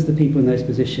not because the people in those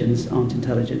positions aren't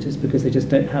intelligent, it's because they just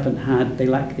they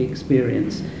lack the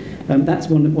experience. That's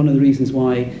one of the reasons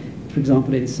why, for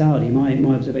example, in Saudi, my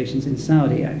observations in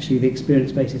Saudi, actually the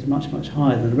experience base is much, much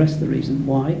higher than the rest of the region.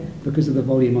 Why? Because of the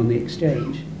volume on the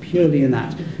exchange, purely in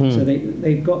that. So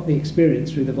they've got the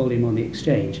experience through the volume on the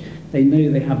exchange. They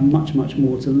know they have much, much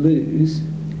more to lose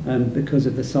because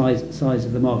of the size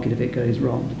of the market if it goes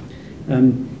wrong.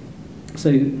 So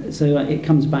it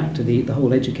comes back to the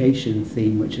whole education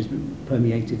theme, which has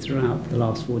permeated throughout the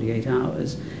last 48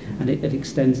 hours, and it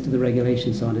extends to the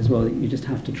regulation side as well. That you just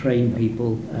have to train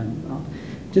people up.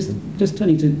 Just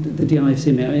turning to the DIFC,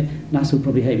 I mean, Nasser will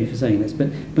probably hate me for saying this, but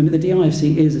the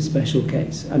DIFC is a special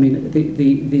case. I mean,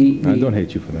 I don't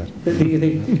hate you for that.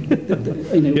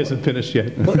 He hasn't finished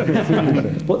yet.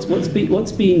 What's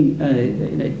been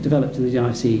developed in the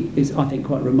DIFC is, I think,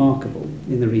 quite remarkable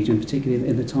in the region, particularly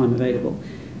in the time available,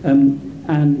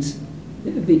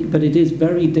 but it is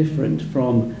very different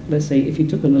from, let's say, if you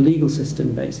took on a legal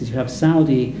system basis, you have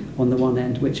Saudi on the one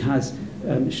end, which has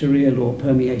Sharia law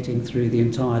permeating through the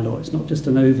entire law. It's not just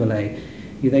an overlay.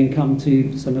 You then come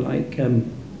to something like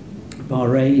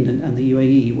Bahrain and the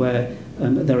UAE, where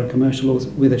there are commercial laws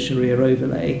with a Sharia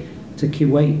overlay, to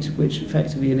Kuwait, which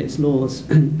effectively in its laws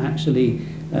actually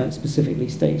specifically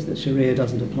states that Sharia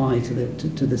doesn't apply to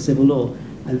the civil law.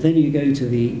 And then you go to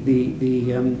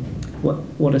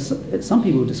what some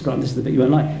people describe, this is the bit you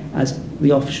won't like, as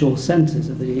the offshore centres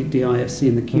of the DIFC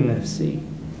and the QFC.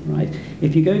 Right?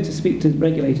 If you go to speak to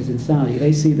regulators in Saudi,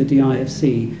 they see the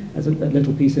DIFC as a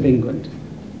little piece of England.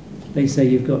 they say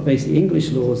you've got basically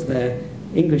English laws there,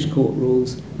 English court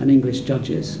rules, and English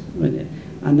judges. Right?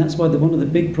 And that's why one of the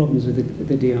big problems with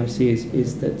the DIFC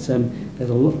is that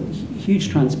there's huge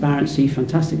transparency,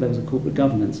 fantastic levels of corporate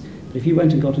governance. But if you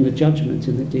went and got a judgment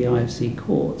in the DIFC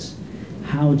courts,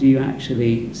 how do you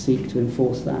actually seek to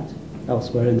enforce that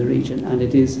elsewhere in the region? And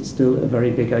it is still a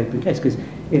very big open case, because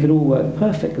if it all worked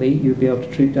perfectly, you'd be able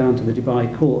to troop down to the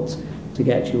Dubai courts to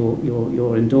get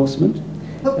your endorsement,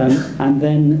 and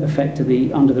then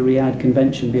effectively under the Riyadh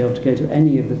Convention be able to go to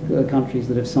any of the countries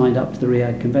that have signed up to the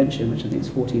Riyadh Convention, which I think is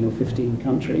 14 or 15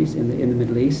 countries in the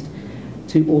Middle East,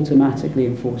 to automatically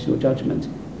enforce your judgment.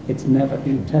 It's never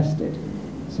been tested.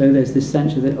 So there's this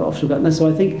sense of the offshore government. So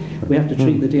I think we have to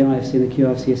treat the DIFC and the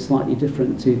QFC as slightly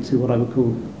different to what I would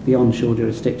call the onshore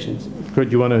jurisdictions. Fred,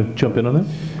 do you want to jump in on that?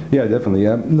 Yeah, definitely.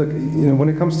 Look, when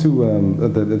it comes to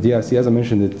the DIFC, as I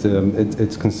mentioned,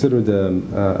 it's considered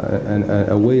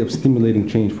a way of stimulating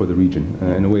change for the region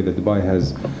in a way that Dubai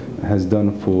has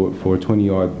done for 20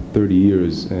 or 30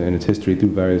 years in its history through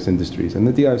various industries. And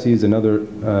the DIFC is another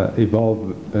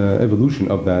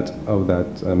evolution of that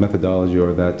methodology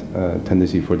or that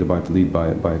tendency for Dubai to lead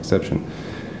by exception.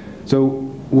 So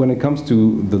when it comes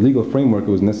to the legal framework, it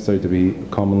was necessary to be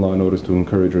common law in order to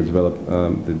encourage or develop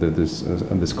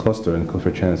this cluster, and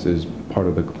Clifford Chance is part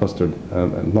of the cluster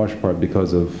in large part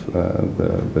because of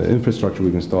the infrastructure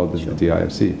we've installed as the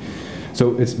DIFC.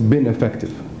 So it's been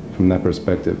effective from that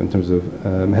perspective in terms of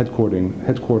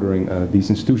headquartering these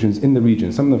institutions in the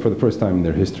region, some of them for the first time in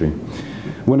their history.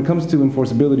 When it comes to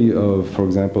enforceability of, for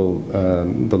example,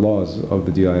 the laws of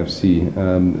the DIFC,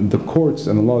 the courts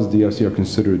and the laws of the DIFC are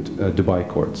considered Dubai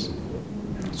courts.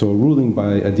 So a ruling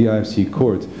by a DIFC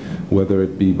court, whether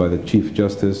it be by the Chief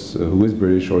Justice, who is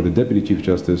British, or the Deputy Chief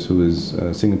Justice, who is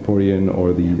Singaporean,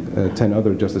 or the 10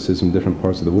 other justices from different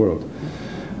parts of the world,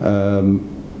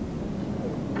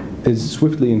 is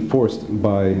swiftly enforced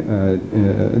by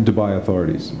Dubai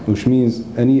authorities, which means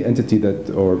any entity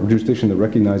that or jurisdiction that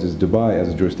recognizes Dubai as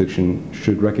a jurisdiction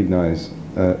should recognize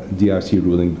DIFC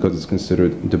ruling because it's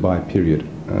considered Dubai period,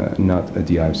 not a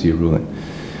DIFC ruling.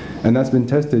 And that's been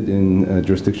tested in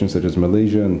jurisdictions such as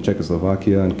Malaysia and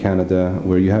Czechoslovakia and Canada,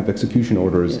 where you have execution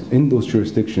orders in those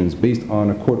jurisdictions based on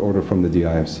a court order from the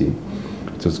DIFC.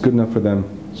 So it's good enough for them,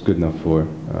 it's good enough for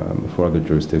other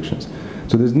jurisdictions.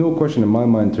 So there's no question in my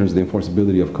mind in terms of the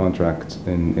enforceability of contracts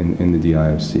in the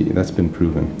DIFC. That's been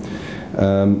proven.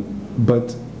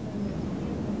 But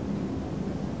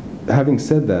having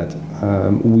said that,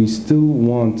 we still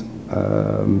want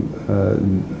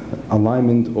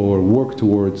alignment or work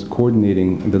towards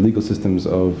coordinating the legal systems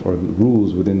or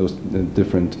rules within those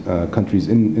different countries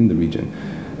in the region.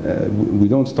 We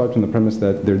don't start from the premise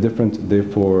that they're different,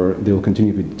 therefore they'll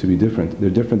continue to be different.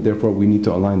 They're different, therefore we need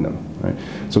to align them. Right?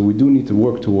 So we do need to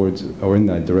work towards or in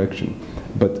that direction.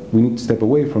 But we need to step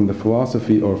away from the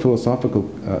philosophy or philosophical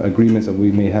agreements that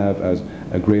we may have as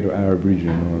a greater Arab region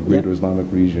or a greater Islamic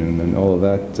region and all of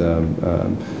that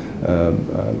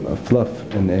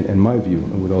fluff, in my view,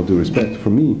 with all due respect.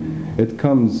 For me, it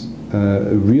comes,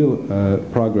 real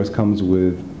progress comes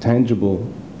with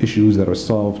tangible issues that are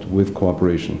solved with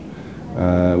cooperation,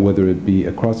 whether it be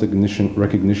a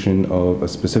recognition of a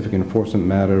specific enforcement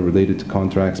matter related to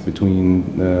contracts between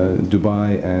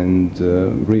Dubai and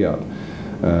Riyadh,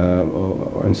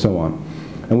 and so on.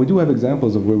 And we do have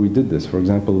examples of where we did this. For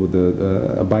example, with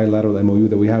a bilateral MOU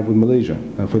that we have with Malaysia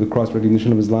for the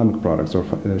cross-recognition of Islamic products or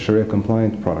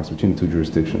Sharia-compliant products between the two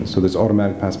jurisdictions. So there's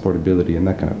automatic passportability and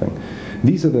that kind of thing.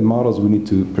 These are the models we need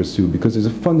to pursue because there's a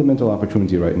fundamental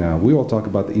opportunity right now. We all talk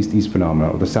about the East-East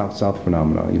phenomena or the South-South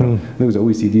phenomena. You know, there was an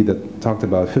OECD that talked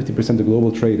about 50% of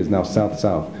global trade is now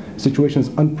South-South. Situation is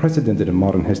unprecedented in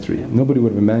modern history. Nobody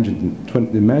would have imagined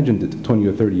it 20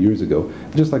 or 30 years ago.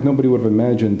 Just like nobody would have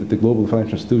imagined that the global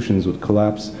financial institutions would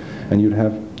collapse and you'd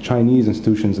have Chinese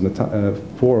institutions in the top,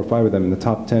 4 or 5 of them in the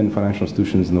top 10 financial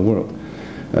institutions in the world.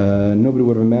 Nobody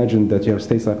would have imagined that you have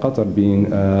states like Qatar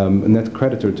being a net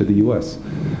creditor to the US.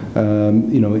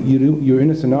 You know, you're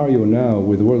in a scenario now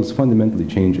where the world is fundamentally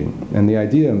changing. And the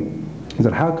idea is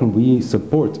that how can we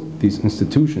support these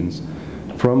institutions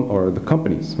from, or the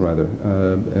companies rather,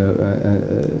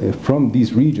 from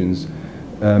these regions,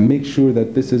 make sure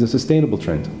that this is a sustainable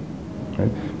trend.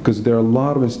 Right? Because there are a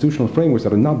lot of institutional frameworks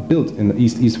that are not built in the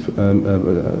East-East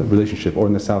relationship or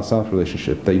in the South-South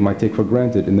relationship that you might take for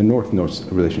granted in the North-North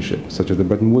relationship, such as the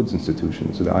Bretton Woods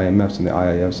institutions, or the IMFs and the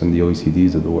IIFs and the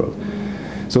OECDs of the world.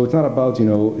 So it's not about, you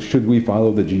know, should we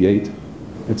follow the G8?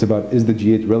 It's about, is the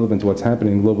G8 relevant to what's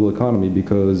happening in the global economy?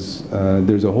 Because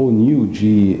there's a whole new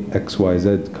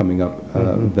GXYZ coming up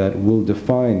that will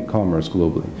define commerce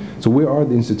globally. So where are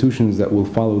the institutions that will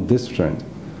follow this trend?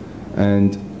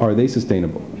 And are they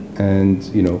sustainable? And,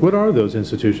 you know, What are those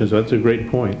institutions? That's a great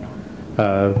point.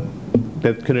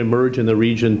 That can emerge in the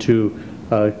region to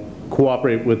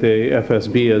cooperate with the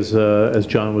FSB, as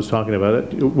John was talking about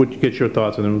it. Would you get your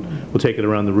thoughts, and then we'll take it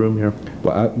around the room here.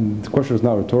 well, the question is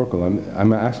not rhetorical.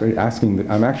 I'm actually asking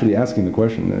the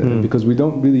question because we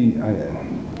don't really.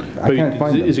 I can't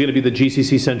find them. Is it going to be the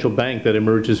GCC central bank that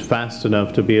emerges fast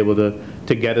enough to be able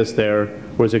to get us there,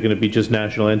 or is it going to be just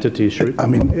national entities, Sharif? I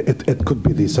mean, it could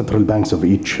be the central banks of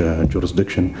each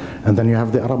jurisdiction, and then you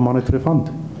have the Arab Monetary Fund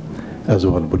as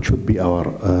well, which should be our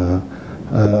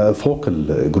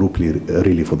focal group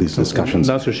really for these discussions.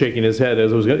 Nasser shaking his head.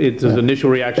 It's his initial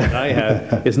reaction I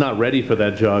had. It's not ready for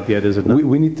that job yet, is it not?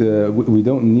 We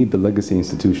don't need the legacy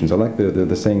institutions. I like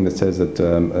the saying that says that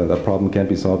a problem can't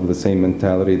be solved with the same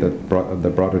mentality that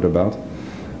brought it about.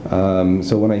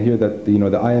 So when I hear that the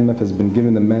IMF has been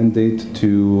given the mandate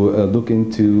to look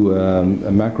into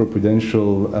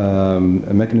macroprudential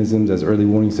mechanisms as early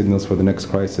warning signals for the next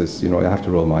crisis, I have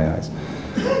to roll my eyes.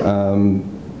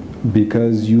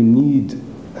 Because you need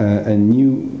a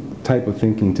new type of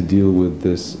thinking to deal with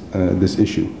this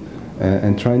issue,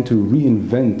 and trying to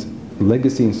reinvent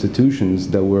legacy institutions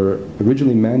that were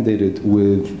originally mandated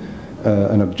with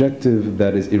an objective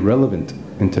that is irrelevant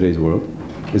in today's world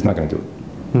is not going to do it.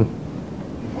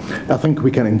 I think we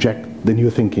can inject the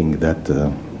new thinking that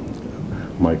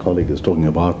my colleague is talking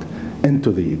about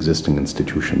into the existing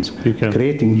institutions.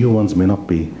 Creating new ones may not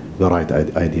be the right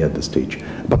idea at this stage.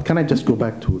 But can I just go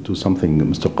back to something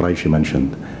Mr. Qureshi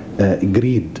mentioned?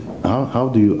 Greed. How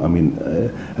do you,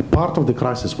 part of the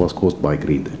crisis was caused by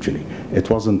greed, actually. It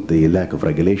wasn't the lack of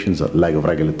regulations, or lack of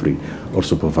regulatory or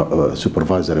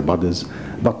supervisory bodies,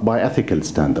 but by ethical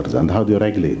standards. And how do you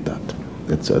regulate that?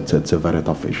 It's a very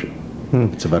tough issue.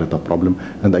 It's a very tough problem.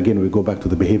 And again, we go back to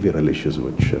the behavioral issues,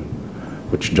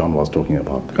 which John was talking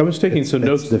about. I was taking some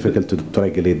notes. It's difficult to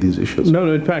regulate these issues.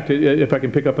 No, in fact, if I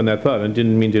can pick up on that thought, I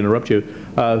didn't mean to interrupt you.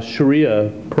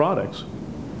 Sharia products.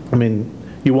 I mean,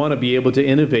 you want to be able to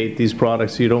innovate these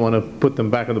products. You don't want to put them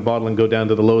back in the bottle and go down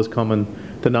to the lowest common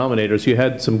denominator. So you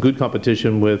had some good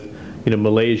competition with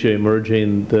Malaysia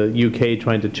emerging, the UK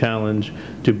trying to challenge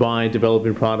Dubai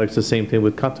developing products, the same thing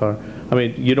with Qatar. I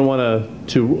mean, you don't want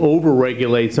to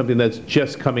over-regulate something that's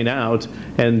just coming out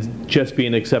and just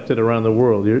being accepted around the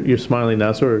world. You're smiling,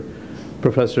 Nasser.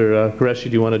 Professor Qureshi, do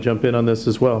you want to jump in on this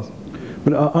as well?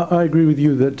 But I agree with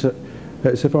you that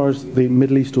so far as the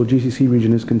Middle East or GCC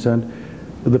region is concerned,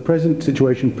 the present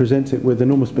situation presents it with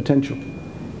enormous potential.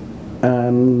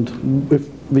 And if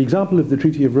the example of the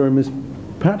Treaty of Rome is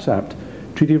perhaps apt,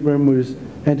 Treaty of Rome was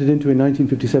entered into in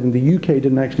 1957. The UK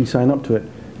didn't actually sign up to it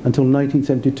until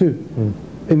 1972,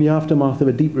 in the aftermath of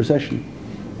a deep recession,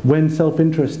 when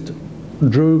self-interest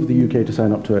drove the UK to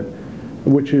sign up to it,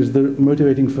 which is the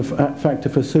motivating factor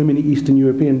for so many Eastern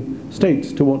European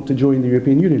states to want to join the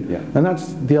European Union. Yeah. And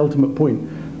that's the ultimate point.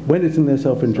 When it's in their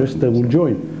self-interest, they will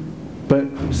join. But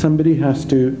somebody has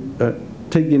to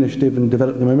take the initiative and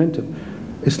develop the momentum.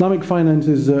 Islamic finance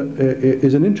is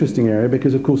an interesting area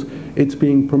because, of course, it's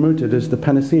being promoted as the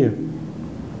panacea,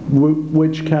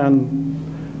 which can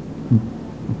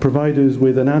provide us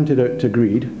with an antidote to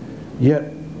greed.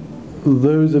 Yet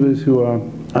those of us who are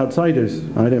outsiders,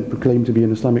 I don't proclaim to be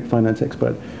an Islamic finance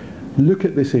expert, look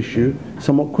at this issue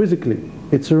somewhat quizzically.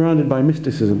 It's surrounded by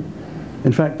mysticism.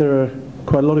 In fact, there are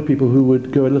quite a lot of people who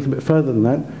would go a little bit further than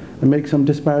that and make some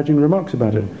disparaging remarks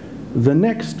about it. The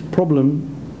next problem,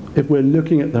 if we're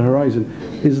looking at the horizon,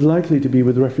 is likely to be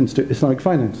with reference to Islamic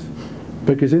finance,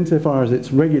 because insofar as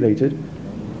it's regulated,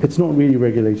 it's not really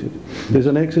regulated. There's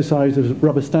an exercise of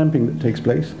rubber stamping that takes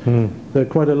place. There are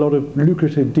quite a lot of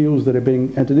lucrative deals that are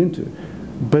being entered into.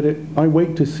 But I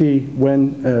wait to see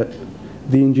when the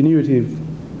ingenuity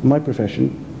of my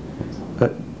profession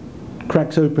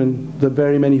cracks open the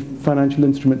very many financial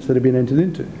instruments that have been entered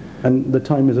into. And the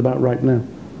time is about right now.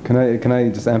 Can I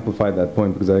just amplify that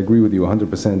point, because I agree with you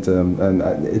 100%, and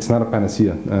it's not a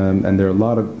panacea, and there are a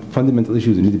lot of fundamental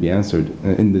issues that need to be answered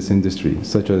in this industry,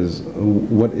 such as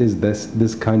what is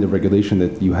this kind of regulation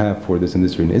that you have for this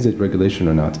industry, and is it regulation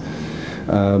or not?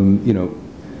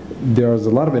 There's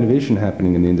a lot of innovation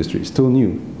happening in the industry, still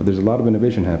new, but there's a lot of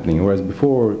innovation happening, whereas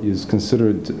before is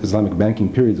considered, Islamic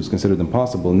banking periods was considered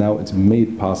impossible, now it's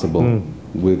made possible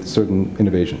with certain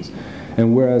innovations.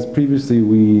 And whereas previously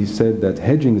we said that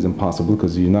hedging is impossible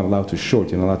because you're not allowed to short,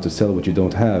 you're not allowed to sell what you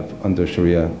don't have under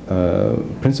Sharia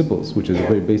principles, which is a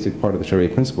very basic part of the Sharia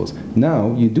principles.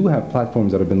 Now you do have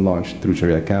platforms that have been launched through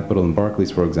Sharia Capital and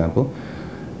Barclays, for example,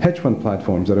 hedge fund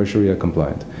platforms that are Sharia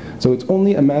compliant. So it's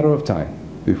only a matter of time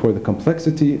before the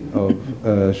complexity of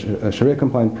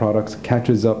Sharia-compliant products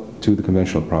catches up to the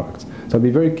conventional products. So I'd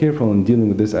be very careful in dealing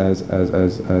with this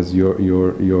as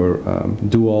your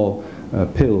dual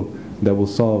pill that will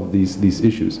solve these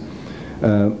issues.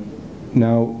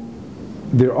 Now,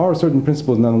 there are certain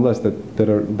principles, nonetheless, that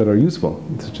are useful,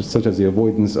 such as the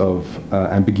avoidance of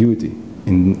ambiguity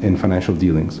in financial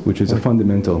dealings, which is a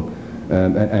fundamental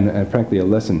and frankly a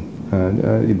lesson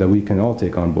that we can all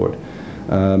take on board.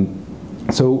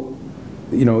 So,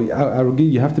 you know, I agree,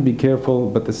 you have to be careful,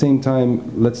 but at the same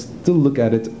time, let's still look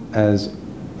at it as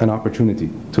an opportunity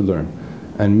to learn,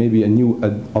 and maybe a new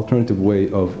alternative way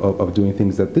of doing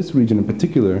things that this region in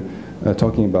particular,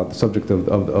 talking about the subject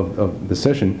of the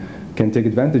session, can take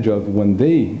advantage of when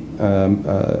they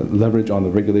leverage on the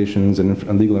regulations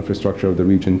and legal infrastructure of the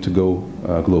region to go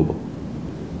global.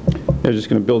 I was just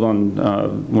going to build on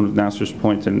one of Nasser's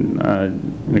points and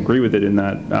agree with it in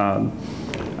that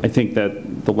I think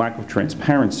that the lack of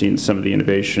transparency in some of the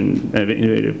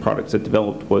innovative products that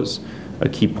developed was a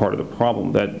key part of the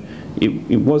problem. That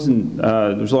it wasn't,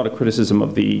 there was a lot of criticism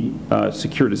of the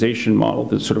securitization model,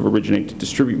 the sort of originate to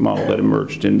distribute model that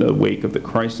emerged in the wake of the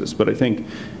crisis. But I think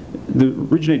the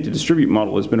originate to distribute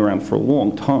model has been around for a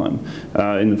long time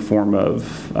in the form of,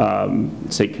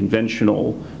 say,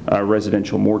 conventional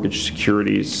residential mortgage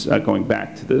securities going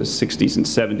back to the 60s and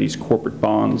 70s, corporate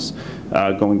bonds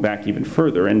going back even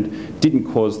further, and didn't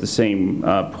cause the same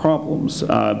problems.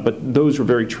 But those were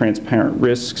very transparent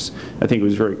risks. I think it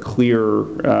was very clear,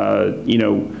 you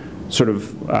know, sort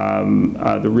of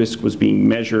the risk was being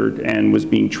measured and was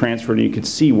being transferred, and you could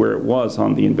see where it was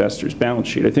on the investor's balance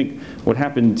sheet. I think what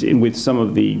happened with some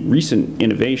of the recent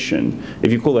innovation,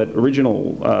 if you call that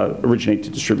originate to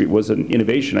distribute was an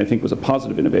innovation, I think was a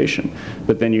positive innovation.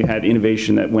 But then you had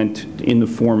innovation that went in the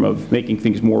form of making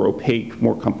things more opaque,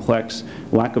 more complex,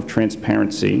 lack of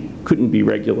transparency, couldn't be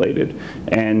regulated,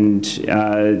 and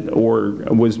or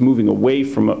was moving away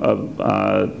from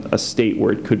a state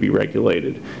where it could be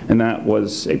regulated. And that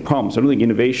was a problem. So I don't think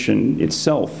innovation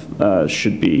itself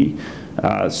should be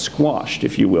squashed,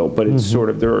 if you will, but it's sort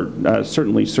of, there are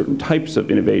certainly certain types of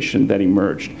innovation that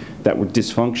emerged that were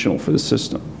dysfunctional for the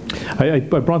system. I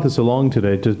brought this along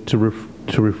today to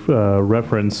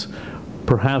reference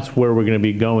perhaps where we're going to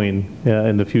be going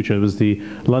in the future. It was the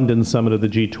London summit of the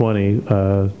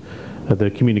G20,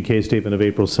 the communique statement of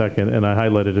April 2nd, and I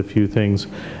highlighted a few things.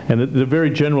 And the very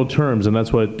general terms, and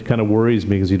that's what kind of worries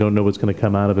me, because you don't know what's going to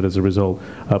come out of it as a result.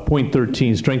 Point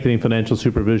 13, strengthening financial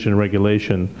supervision and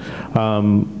regulation.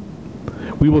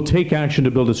 We will take action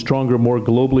to build a stronger, more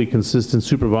globally consistent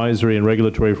supervisory and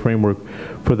regulatory framework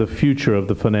for the future of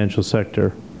the financial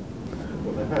sector.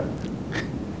 Well, they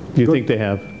have. Do you think they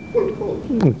have? Well, of course.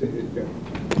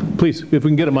 Please, if we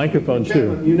can get a microphone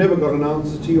too. You never got an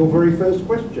answer to your very first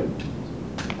question.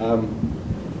 I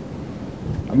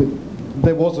mean,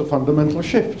 there was a fundamental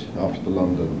shift after the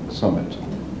London summit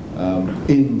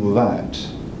in that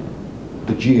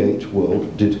the G8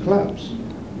 world did collapse.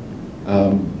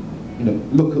 You know,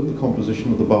 look at the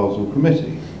composition of the Basel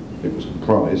Committee. It was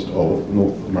comprised of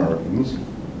North Americans,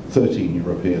 13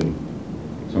 European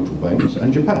central banks,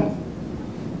 and Japan.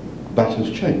 That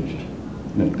has changed.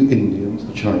 You know, the Indians,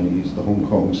 the Chinese, the Hong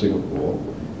Kong, Singapore,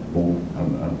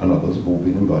 and others have all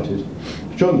been invited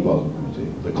to join the Basel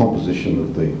Committee. The composition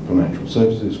of the Financial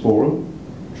Services Forum,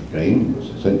 which again was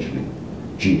essentially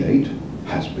G8,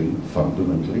 has been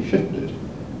fundamentally shifted.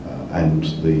 And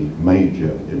the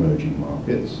major emerging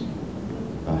markets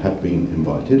have been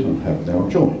invited and have now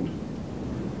joined.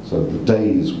 So the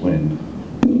days when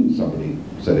somebody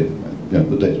said it, you know,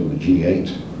 the days when the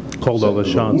G8 called all the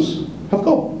shots have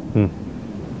gone.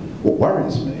 What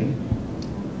worries me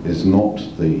is not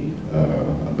the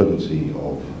ability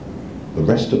of the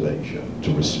rest of Asia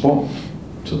to respond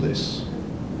to this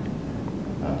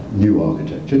new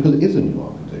architecture, because it is a new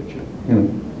architecture. You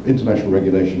know, international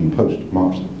regulation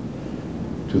post-March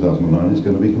 2009 is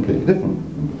going to be completely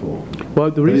different than before.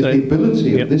 Well, the reason the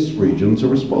ability of this region to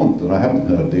respond, and I haven't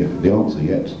heard the answer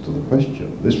yet to the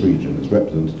question. This region is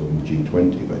represented on the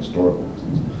G20 for historical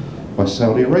reasons by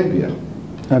Saudi Arabia.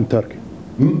 And Turkey.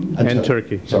 And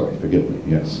Turkey. Sorry, forgive me,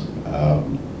 yes.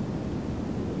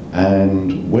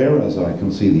 And whereas I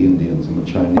can see the Indians and the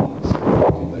Chinese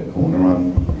in their corner,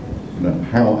 you know,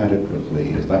 how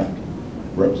adequately is that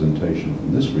representation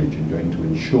in this region going to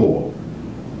ensure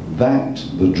that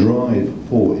the drive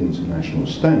for international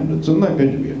standards, and they're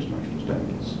going to be international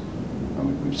standards. I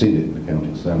mean, we've seen it in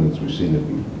accounting standards, we've seen it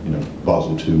in, you know,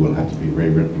 Basel II will have to be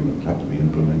rewritten, it will have to be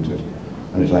implemented,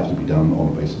 and it'll have to be done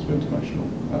on the basis of international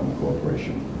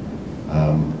cooperation.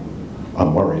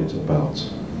 I'm worried about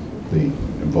the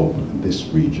involvement in this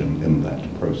region in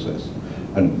that process.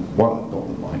 And while I've got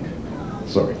the mic,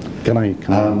 sorry. Can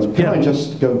I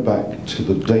just go back to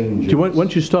the dangers? Why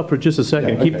don't you stop for just a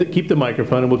second? Yeah, okay. Keep the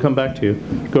microphone, and we'll come back to you.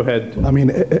 Go ahead. I mean,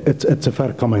 it's a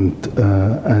fair comment,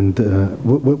 and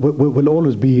we will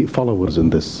always be followers in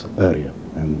this area,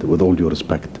 and with all due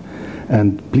respect.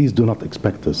 And please do not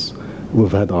expect us.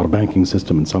 We've had our banking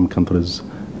system in some countries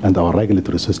and our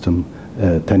regulatory system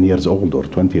 10 years old or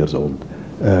 20 years old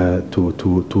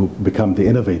to become the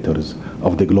innovators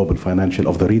of the global financial,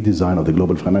 of the redesign of the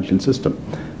global financial system.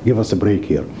 Give us a break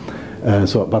here.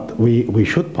 But we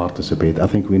should participate. I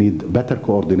think we need better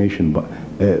coordination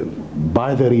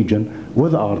by the region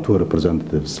with our two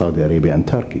representatives, Saudi Arabia and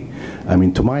Turkey. I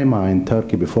mean, to my mind,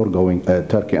 Turkey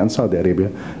and Saudi Arabia,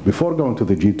 before going to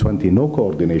the G20, no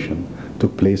coordination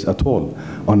took place at all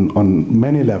on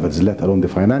many levels, let alone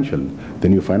the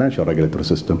new financial regulatory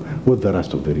system with the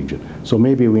rest of the region. So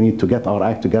maybe we need to get our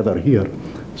act together here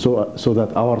so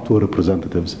that our two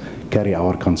representatives carry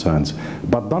our concerns.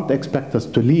 But don't expect us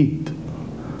to lead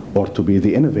or to be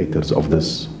the innovators of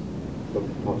this.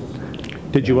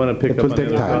 Did you want to pick up on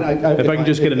that? If I can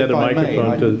just get another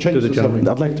microphone to the gentleman.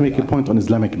 I'd like to make a point on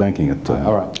Islamic banking.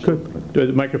 All right. Good.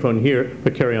 The microphone here,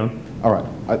 but carry on. All right.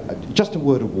 Just a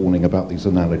word of warning about these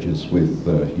analogies with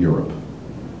Europe.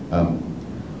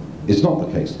 It's not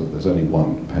the case that there's only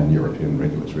one pan-European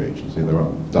regulatory agency. There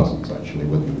are dozens, actually,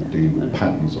 whether you're dealing with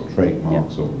patents or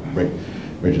trademarks or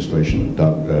registration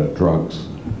of drugs.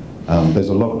 There's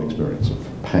a lot of experience of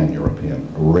pan-European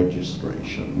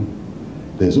registration.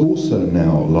 There's also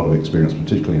now a lot of experience,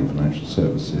 particularly in financial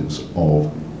services,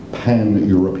 of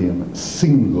pan-European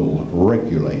single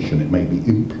regulation. It may be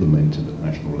implemented at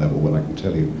national level. Well, I can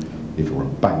tell you, if you're a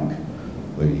bank,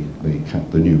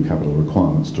 the new Capital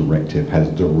Requirements Directive has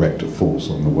direct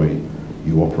force on the way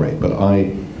you operate. But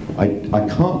I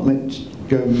can't let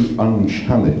go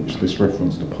unchallenged this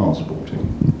reference to passporting.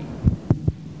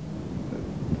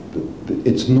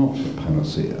 It's not a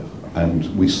panacea,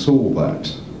 and we saw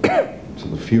that to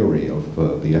the fury of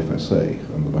the FSA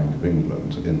and the Bank of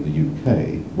England in the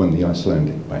UK when the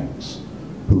Icelandic banks,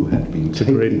 who had been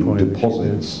taking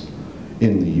deposits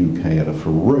in the UK at a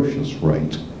ferocious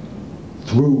rate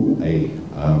through a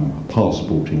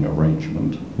passporting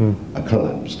arrangement,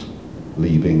 collapsed,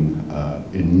 leaving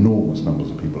enormous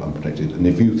numbers of people unprotected. And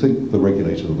if you think the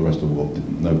regulators of the rest of the world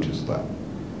didn't notice that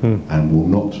and will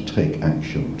not take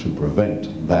action to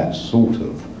prevent that sort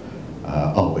of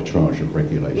arbitrage of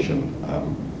regulation,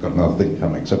 got another thing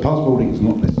coming. So passporting is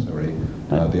not necessarily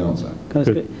the answer.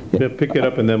 Pick it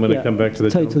up, and then when I come back to the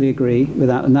totally agree with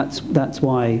that, and that's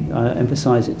why I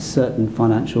emphasise it's certain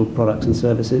financial products and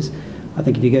services. I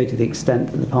think if you go to the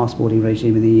extent that the passporting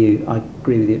regime in the EU, I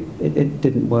agree with you, it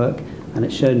didn't work, and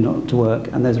it's shown not to work,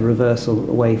 and there's a reversal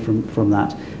away from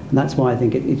that. And that's why I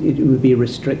think it would be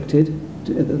restricted,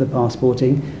 the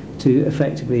passporting, to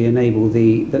effectively enable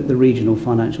the regional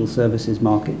financial services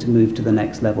market to move to the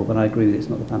next level. But I agree with you, it's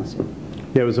not the panacea.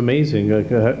 Yeah, it was amazing.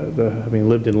 Having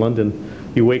lived in London,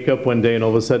 you wake up one day and all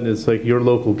of a sudden it's like your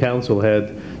local council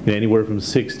had anywhere from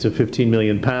 6 to 15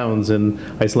 million pounds in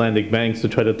Icelandic banks to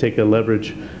try to take a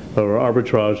leverage or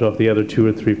arbitrage off the other 2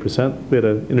 or 3%. We had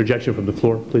an interjection from the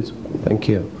floor, please. Thank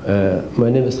you. My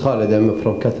name is Khalid. I'm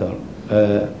from Qatar.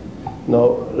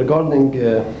 Now, regarding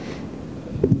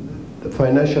the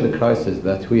financial crisis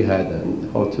that we had and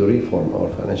how to reform our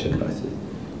financial crisis.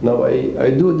 Now, I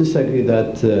do disagree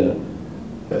that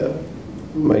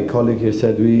my colleague here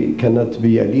said we cannot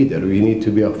be a leader, we need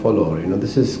to be a follower.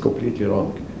 This is completely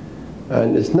wrong.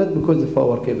 And it's not because of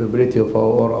our capability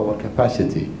or our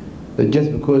capacity, but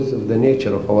just because of the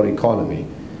nature of our economy.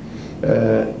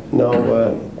 At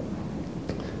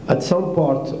some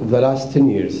part of the last 10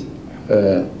 years,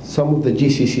 some of the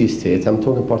GCC states, I'm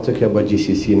talking particularly about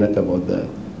GCC, not about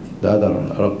the other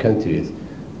Arab countries,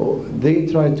 they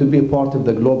tried to be part of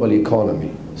the global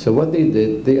economy. So what they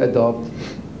did, they adopt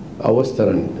a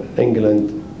Western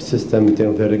England system in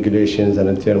terms of the regulations and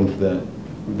in terms of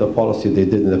the policy they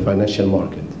did in the financial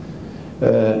market.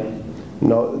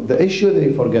 Now, the issue,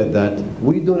 they forget that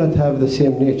we do not have the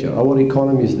same nature. Our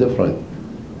economy is different.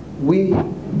 We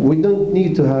don't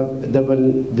need to have a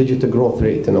double-digit growth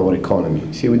rate in our economy.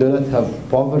 See, we do not have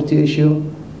poverty issue.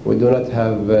 We do not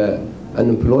have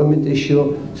unemployment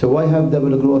issue. So why have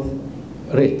double growth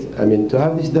rate? I mean, to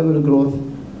have this double growth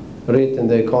rate in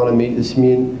the economy, this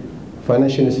means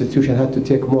financial institution had to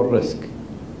take more risk.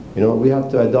 We have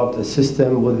to adopt a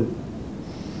system with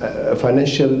a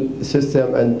financial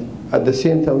system, and at the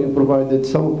same time, we provided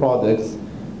some products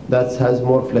that has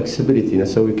more flexibility,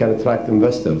 so we can attract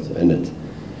investors in it.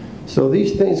 So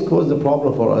these things caused the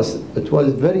problem for us. It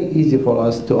was very easy for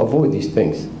us to avoid these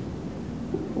things.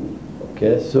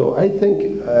 Okay, so I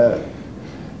think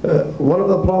one of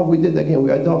the problems we did, again,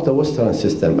 we adopted a Western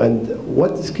system. And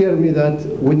what scared me that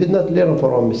we did not learn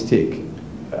from our mistake.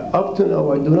 Up to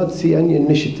now, I do not see any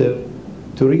initiative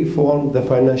to reform the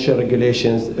financial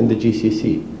regulations in the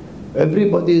GCC.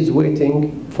 Everybody is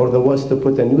waiting for the West to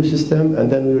put a new system, and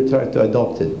then we will try to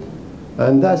adopt it.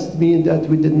 And that means that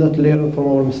we did not learn from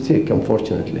our mistake,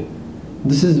 unfortunately.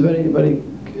 This is very, very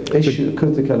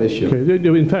critical issue.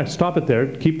 Okay. In fact, stop it there,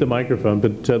 keep the microphone,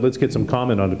 but let's get some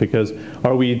comment on it, because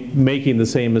are we making the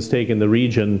same mistake in the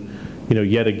region,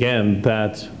 yet again,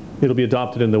 that it'll be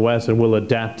adopted in the West and we'll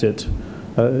adapt it,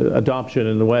 adoption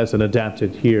in the West and adapt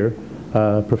it here?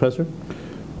 Professor?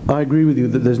 I agree with you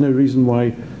that there's no reason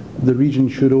why the region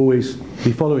should always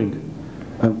be following.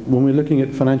 When we're looking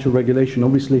at financial regulation,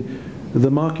 obviously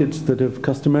the markets that have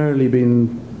customarily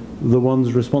been the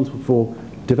ones responsible for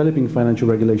developing financial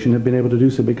regulation have been able to do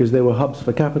so because they were hubs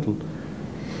for capital.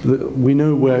 We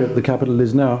know where the capital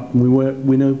is now, and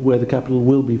we know where the capital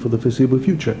will be for the foreseeable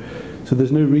future. So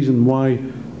there's no reason why,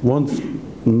 once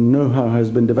know-how has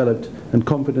been developed and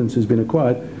confidence has been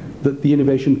acquired, that the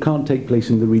innovation can't take place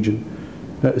in the region.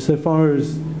 So far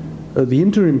as the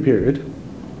interim period,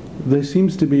 there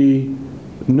seems to be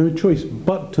no choice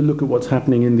but to look at what's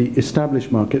happening in the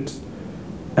established markets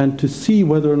and to see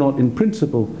whether or not, in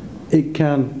principle, it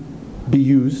can be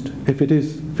used, if it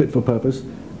is fit for purpose,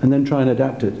 and then try and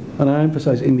adapt it. And I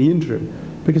emphasize in the interim,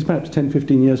 because perhaps 10,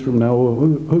 15 years from now, or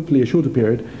hopefully a shorter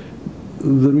period,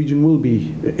 the region will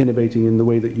be innovating in the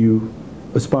way that you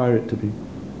aspire it to be.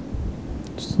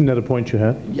 Just another point you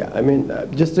had? Yeah, I mean,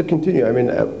 just to continue, I mean,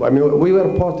 we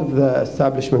were part of the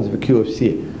establishment of the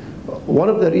QFC. One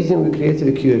of the reasons we created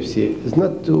the QFC is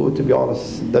not to be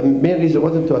honest, the main reason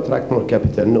wasn't to attract more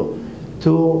capital, no.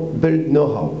 To build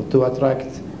know-how, to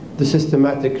attract the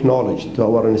systematic knowledge to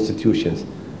our institutions.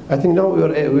 I think now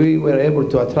we were able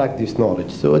to attract this knowledge.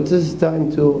 So it is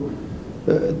time to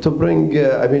bring,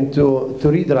 to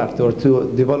redraft or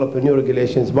to develop new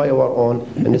regulations by our own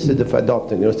instead of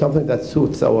adopting, something that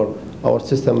suits our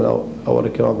system and our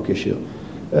economic issue.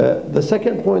 The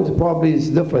second point probably is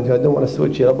different. I don't want to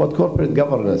switch here about corporate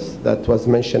governance that was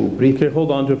mentioned briefly. Okay, hold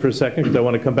on to it for a second because I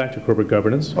want to come back to corporate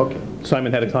governance. Okay.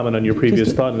 Simon had a comment on your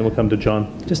previous thought, and then we'll come to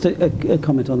John. Just a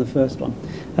comment on the first one.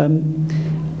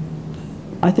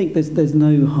 I think there's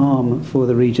no harm for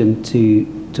the region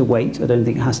to wait. I don't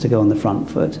think it has to go on the front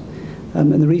foot.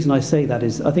 And the reason I say that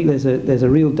is I think there's a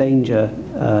real danger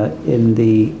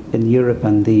in Europe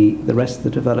and the rest of the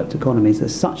developed economies.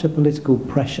 There's such a political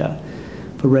pressure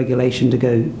for regulation to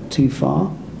go too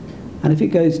far. And if it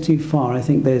goes too far, I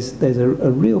think there's a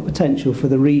real potential for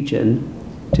the region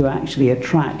to actually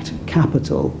attract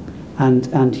capital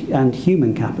and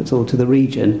human capital to the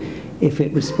region if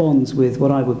it responds with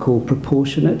what I would call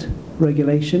proportionate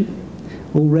regulation.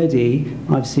 Already,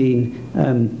 I've seen,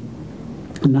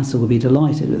 Nasser will be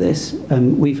delighted with this,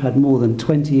 we've had more than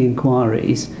 20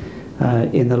 inquiries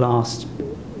in the last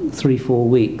 3-4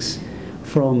 weeks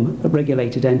from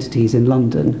regulated entities in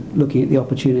London looking at the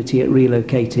opportunity at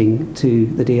relocating to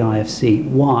the DIFC.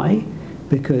 Why?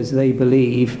 Because they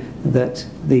believe that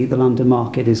the London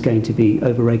market is going to be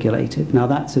over-regulated. Now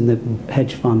that's in the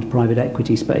hedge fund private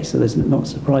equity space, so there's not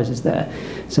surprises there.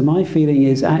 So my feeling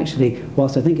is actually,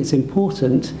 whilst I think it's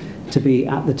important to be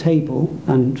at the table,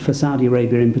 and for Saudi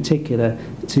Arabia in particular,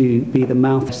 to be the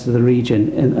mouthpiece of the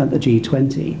region at the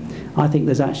G20, I think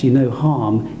there's actually no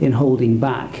harm in holding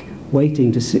back,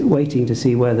 waiting to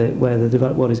see where the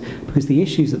developed world is, because the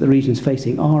issues that the region's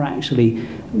facing are actually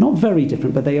not very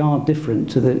different, but they are different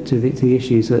to the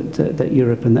issues that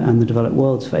Europe and the developed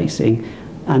world's facing,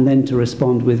 and then to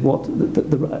respond with what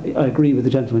I agree with the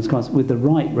gentleman's class, with the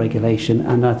right regulation,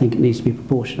 and I think it needs to be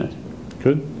proportionate.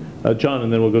 Good. John,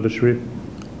 and then we'll go to Sharif.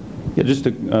 Yeah, just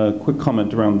a quick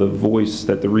comment around the voice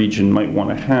that the region might want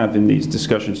to have in these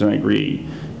discussions, and I agree,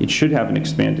 it should have an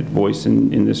expanded voice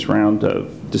in this round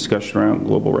of discussion around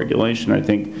global regulation. I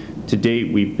think to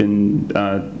date we've been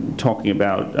talking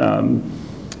about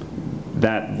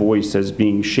that voice as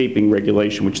being shaping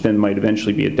regulation, which then might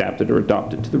eventually be adapted or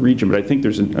adopted to the region. But I think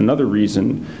there's another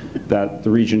reason that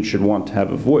the region should want to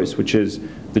have a voice, which is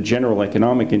the general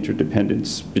economic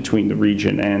interdependence between the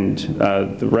region and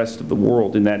the rest of the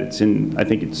world, in that I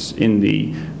think it's in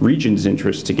the region's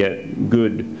interest to get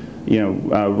good,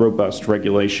 robust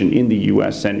regulation in the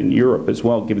U.S. and in Europe as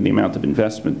well, given the amount of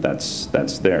investment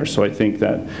that's there. So I think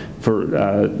that for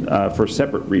a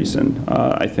separate reason,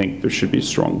 I think there should be a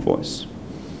strong voice.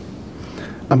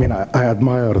 I mean, I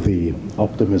admire the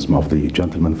optimism of the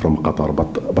gentleman from Qatar,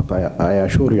 but I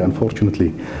assure you,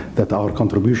 unfortunately, that our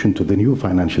contribution to the new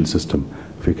financial system,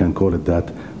 if you can call it that,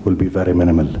 will be very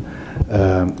minimal.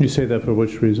 You say that for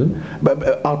which reason?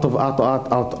 But out of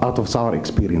our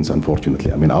experience,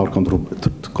 unfortunately, I mean, our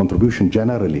contribution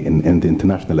generally in the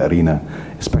international arena,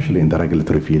 especially in the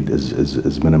regulatory field,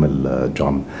 is minimal,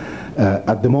 John.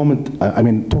 At the moment, I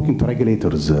mean, talking to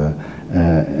regulators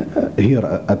here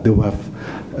at the WEF,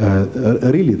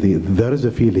 really there is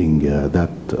a feeling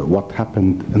that what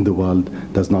happened in the world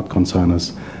does not concern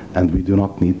us, and we do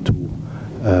not need to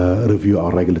review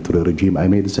our regulatory regime. I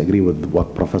may disagree with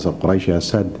what Professor Qureshi has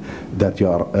said, that you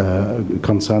are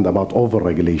concerned about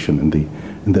over-regulation in the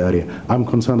area. I'm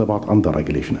concerned about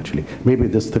under-regulation, actually. Maybe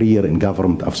this 3 year in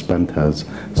government I've spent has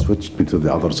switched me to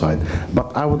the other side.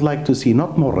 But I would like to see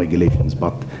not more regulations,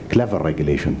 but clever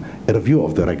regulation, a review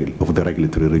of the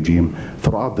regulatory regime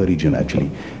throughout the region,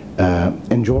 actually.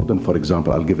 In Jordan, for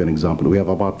example, I'll give an example. We have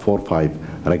about 4 or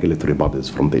 5 regulatory bodies,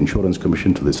 from the Insurance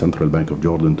Commission to the Central Bank of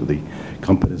Jordan to the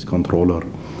Companies Controller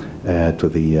to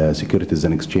the Securities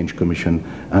and Exchange Commission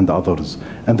and others.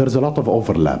 And there's a lot of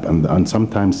overlap and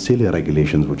sometimes silly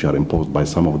regulations which are imposed by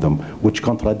some of them which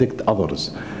contradict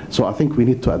others. So I think we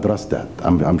need to address that.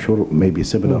 I'm sure maybe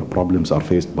similar problems are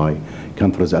faced by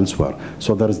countries elsewhere.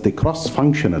 So there is the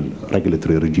cross-functional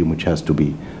regulatory regime which has to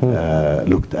be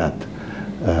looked at.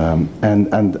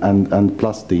 And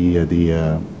plus the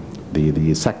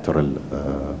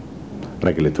sectoral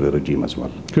regulatory regime as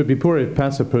well. Good. Before I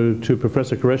pass it to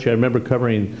Professor Qureshi, I remember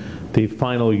covering the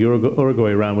final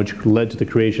Uruguay round, which led to the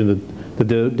creation of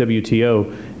the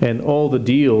WTO, and all the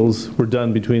deals were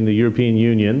done between the European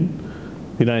Union,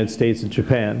 the United States, and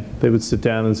Japan. They would sit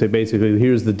down and say, basically,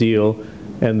 here's the deal,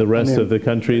 and the rest of the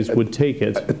countries would take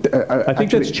it. I think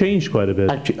that's changed quite a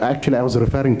bit. Actually, I was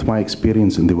referring to my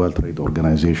experience in the World Trade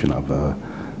Organization.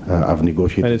 I've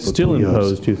negotiated. And it's still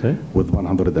imposed, you think? With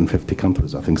 150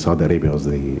 countries. I think Saudi Arabia was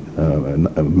the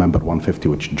member 150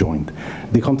 which joined.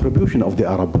 The contribution of the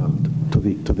Arab world to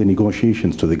the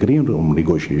negotiations, to the Green Room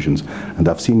negotiations, and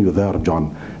I've seen you there,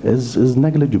 John, is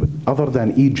negligible. Other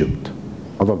than Egypt,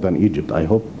 I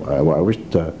hope, I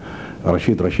wished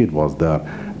Rashid was there.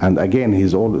 And again,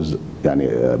 he's always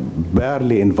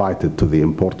barely invited to the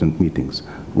important meetings.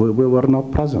 We were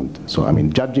not present. So, I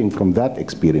mean, judging from that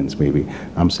experience, maybe,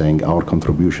 I'm saying our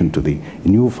contribution to the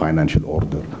new financial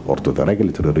order or to the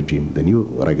regulatory regime, the new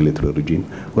regulatory regime,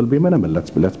 will be minimal. Let's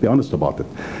be honest about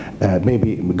it.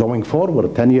 Maybe going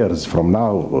forward, 10 years from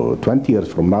now, 20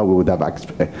 years from now, we would have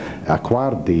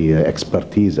acquired the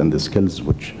expertise and the skills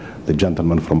which the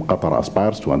gentleman from Qatar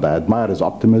aspires to, and I admire his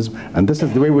optimism, and this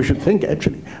is the way we should think,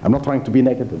 actually. I'm not trying to be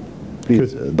negative.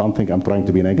 Please don't think I'm trying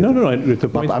to be negative. No, the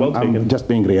point's well taken. I'm just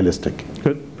being realistic.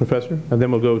 Good, Professor. And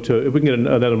then we'll go to, if we can get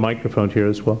another microphone here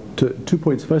as well. 2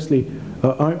 points. Firstly,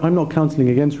 I'm not counselling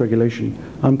against regulation.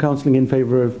 I'm counselling in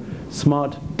favor of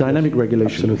smart, dynamic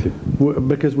regulation. Absolutely.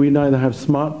 Because we neither have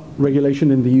smart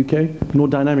regulation in the UK nor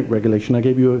dynamic regulation. I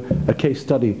gave you a case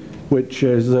study, which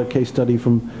is a case study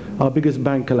from our biggest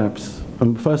bank collapse.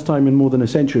 First time in more than a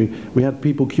century, we had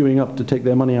people queuing up to take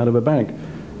their money out of a bank,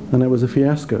 and it was a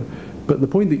fiasco. But the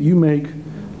point that you make,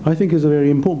 I think, is a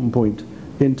very important point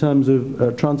in terms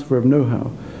of transfer of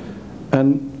know-how.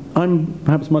 And I'm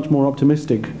perhaps much more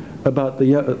optimistic about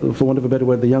the, for want of a better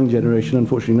word, the young generation.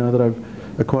 Unfortunately, now that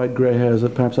I've acquired grey hairs,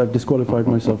 that perhaps I've disqualified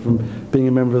myself from being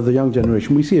a member of the young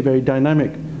generation. We see a very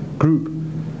dynamic group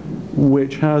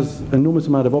which has enormous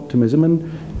amount of optimism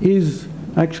and is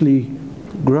actually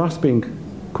grasping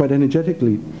quite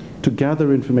energetically to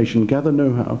gather information, gather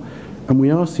know-how. And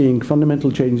we are seeing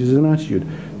fundamental changes in attitude.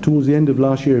 Towards the end of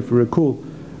last year, if you recall,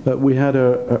 we had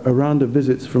a round of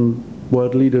visits from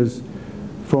world leaders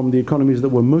from the economies that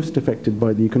were most affected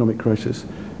by the economic crisis,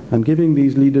 and giving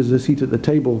these leaders a seat at the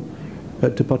table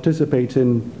to participate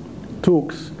in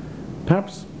talks.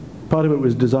 Perhaps part of it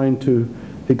was designed to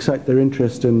excite their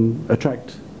interest and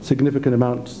attract significant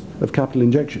amounts of capital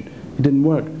injection. It didn't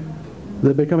work.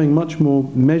 They're becoming much more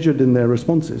measured in their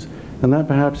responses, and that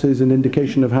perhaps is an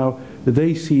indication of how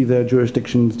they see their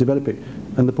jurisdictions developing.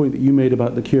 And the point that you made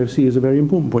about the QFC is a very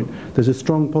important point. There's a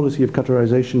strong policy of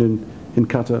Qatarization in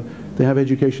Qatar. They have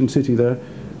Education City there,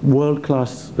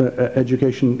 world-class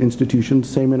education institutions,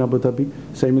 same in Abu Dhabi,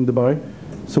 same in Dubai.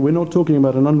 So we're not talking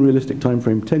about an unrealistic time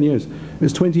frame, 10 years.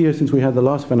 It's 20 years since we had the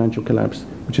last financial collapse,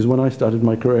 which is when I started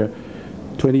my career.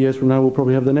 20 years from now, we'll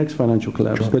probably have the next financial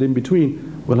collapse. Sure. But in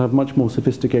between, we'll have much more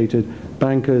sophisticated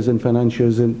bankers and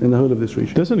financiers in the whole of this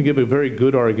region. Doesn't it give a very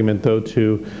good argument, though,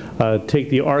 to take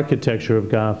the architecture of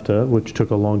GAFTA, which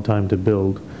took a long time to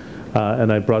build,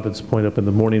 And I brought this point up in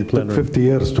the morning Took plenary. 50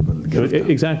 years to build. Get it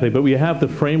done. Exactly, but we have the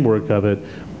framework of it.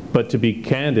 But to be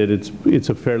candid, it's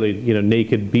a fairly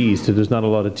naked beast. There's not a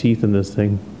lot of teeth in this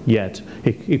thing yet.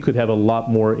 It could have a lot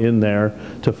more in there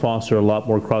to foster a lot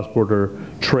more cross-border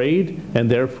trade and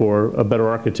therefore a better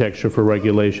architecture for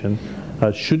regulation.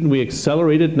 Shouldn't we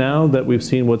accelerate it now that we've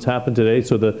seen what's happened today?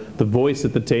 So the voice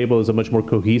at the table is a much more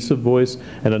cohesive voice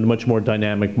and a much more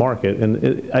dynamic market.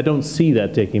 And I don't see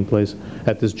that taking place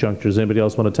at this juncture. Does anybody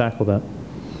else want to tackle that?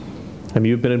 I mean,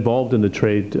 you've been involved in the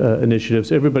trade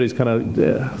initiatives. Everybody's kind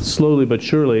of slowly but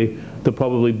surely, they'll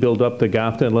probably build up the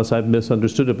GAFTA, unless I've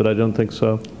misunderstood it, but I don't think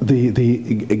so.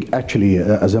 Actually,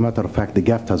 as a matter of fact, the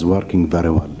GAFTA is working very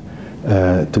well.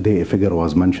 Today, a figure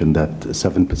was mentioned that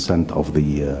 7%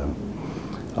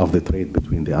 of the trade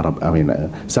between the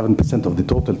 7% of the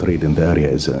total trade in the area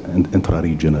is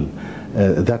intra-regional.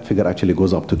 That figure actually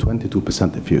goes up to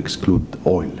 22% if you exclude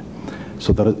oil.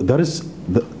 So there is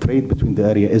the trade between the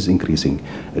area is increasing.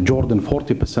 Jordan,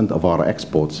 40% of our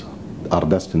exports are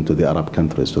destined to the Arab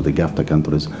countries, to the GAFTA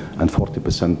countries, and roughly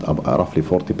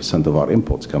 40% of our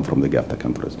imports come from the GAFTA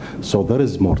countries. So there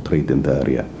is more trade in the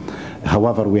area.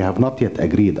 However, we have not yet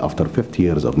agreed, after 50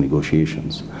 years of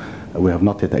negotiations, we have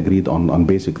not yet agreed on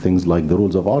basic things like the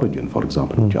rules of origin, for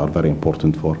example, which are very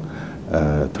important for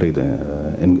trade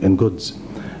in goods.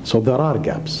 So there are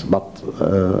gaps, but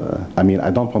I mean,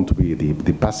 I don't want to be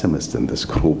the pessimist in this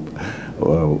group.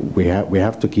 We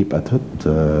have to keep at it.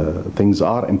 Things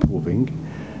are improving,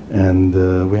 and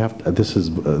this is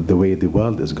the way the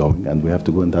world is going, and we have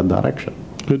to go in that direction.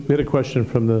 Good. We had a question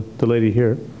from the lady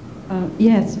here.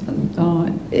 Yes,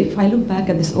 if I look back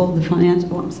at this, all the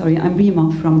financial, I'm sorry, I'm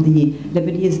Rima from the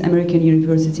Lebanese American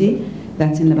University,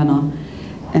 that's in Lebanon.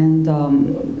 And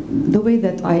the way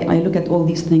that I look at all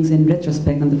these things in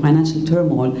retrospect and the financial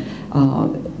turmoil,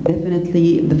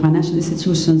 definitely the financial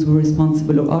institutions were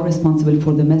responsible or are responsible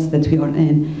for the mess that we are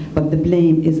in, but the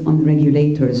blame is on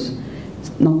regulators,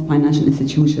 not financial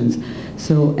institutions.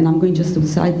 So, and I'm going just to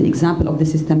cite the example of the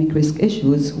systemic risk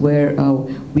issues where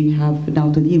we have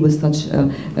now to deal with such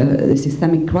a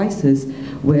systemic crisis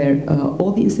where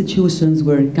all the institutions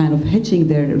were kind of hedging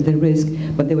their risk,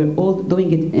 but they were all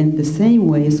doing it in the same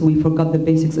way, so we forgot the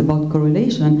basics about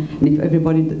correlation, and if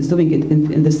everybody is doing it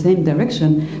in the same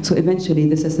direction, so eventually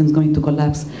the system is going to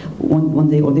collapse one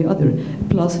day or the other.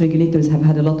 Plus, regulators have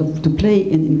had a lot to play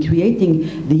in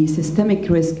creating the systemic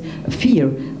risk fear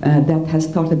that has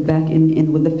started back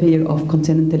with the failure of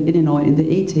continental Illinois in the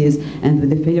 80s and with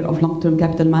the failure of long-term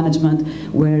capital management,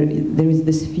 where there is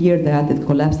this fear that the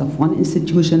collapse of one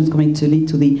institution is going to lead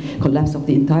to the collapse of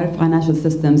the entire financial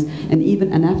systems. And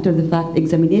even an after-the-fact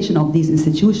examination of these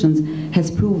institutions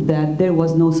has proved that there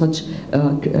was no such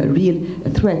real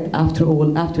threat after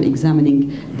all, after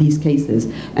examining these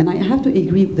cases. And I have to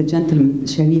agree with the gentleman,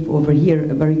 Sharif, over here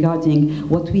regarding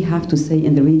what we have to say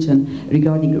in the region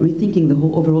regarding rethinking the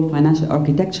whole overall financial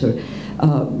architecture.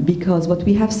 Because what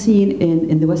we have seen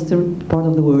in the western part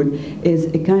of the world is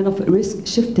a kind of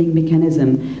risk-shifting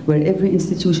mechanism where every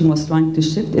institution was trying to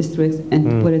shift its risk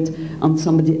and put it on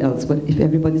somebody else. But if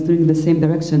everybody's doing the same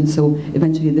direction, so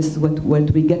eventually this is what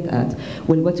we get at.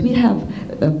 Well, what we have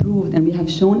proved and we have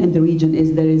shown in the region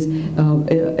is there is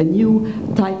a new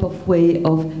type of way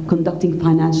of conducting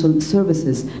financial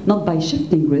services, not by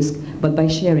shifting risk, but by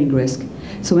sharing risk.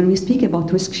 So when we speak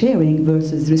about risk sharing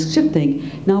versus risk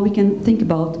shifting, now we can think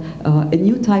about a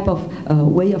new type of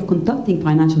way of conducting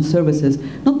financial services,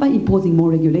 not by imposing more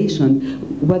regulation,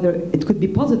 whether it could be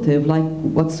positive, like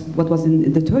what was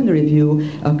in the Turner Review,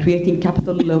 creating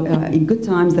capital in good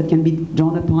times that can be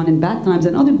drawn upon in bad times,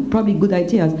 and other probably good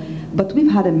ideas. But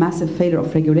we've had a massive failure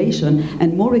of regulation,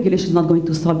 and more regulation is not going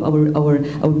to solve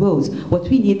our woes. What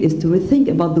we need is to rethink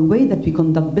about the way that we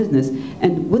conduct business.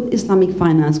 And with Islamic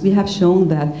finance, we have shown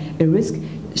that a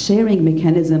risk-sharing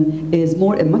mechanism is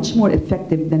much more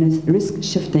effective than a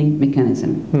risk-shifting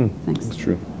mechanism. Thanks. That's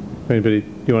true. Anybody,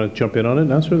 you want to jump in on it,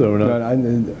 Nasser, though, or not?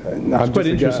 No, it's quite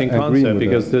an interesting concept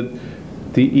because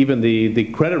even the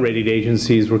credit rating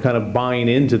agencies were kind of buying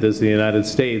into this in the United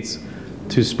States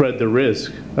to spread the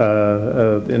risk,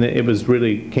 and it was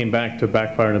really came back to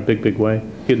backfire in a big way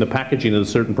in the packaging of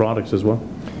certain products as well.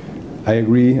 I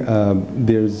agree.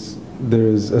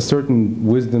 There's a certain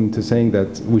wisdom to saying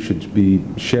that we should be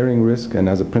sharing risk, and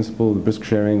as a principle, risk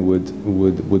sharing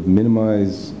would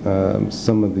minimize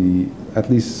at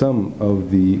least some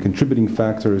of the contributing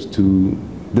factors to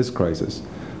this crisis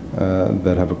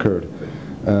that have occurred.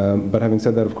 But having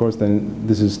said that, of course, then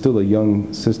this is still a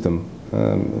young system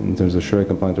in terms of Sharia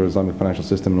compliant or Islamic financial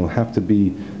system, and will have to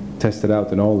be tested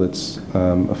out in all its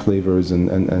flavors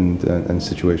and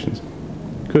situations.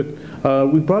 Good.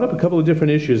 We brought up a couple of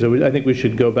different issues that I think we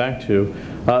should go back to.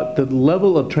 The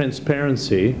level of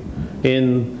transparency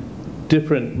in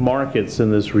different markets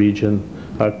in this region,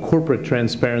 corporate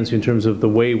transparency in terms of the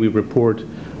way we report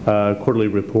quarterly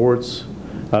reports,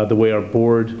 the way our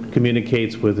board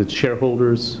communicates with its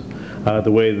shareholders,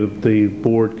 the way the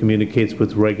board communicates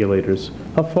with regulators.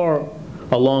 How far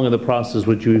along in the process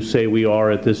would you say we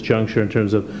are at this juncture in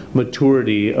terms of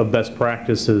maturity of best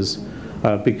practices?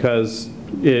 Because,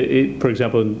 for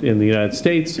example, in the United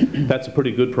States, that's a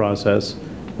pretty good process.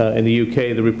 In the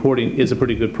UK, the reporting is a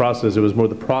pretty good process. It was more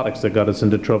the products that got us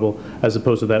into trouble as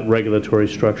opposed to that regulatory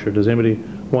structure. Does anybody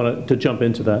want to jump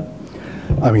into that?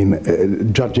 I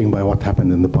mean, judging by what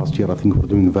happened in the past year, I think we're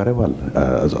doing very well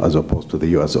as opposed to the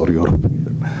US or Europe.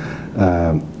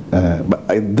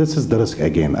 But this is the risk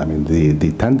again. I mean,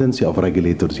 the tendency of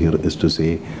regulators here is to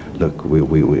say, look,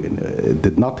 it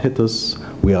did not hit us,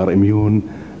 we are immune,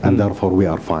 and therefore we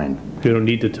are fine. You don't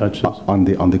need to touch this. On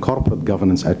the corporate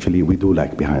governance, actually, we do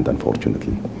lag behind,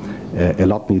 unfortunately. A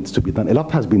lot needs to be done. A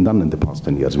lot has been done in the past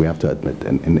 10 years, we have to admit,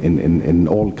 in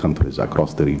all countries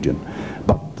across the region.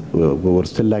 But we're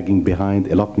still lagging behind.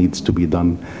 A lot needs to be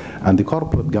done. And the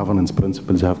corporate governance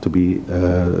principles have to be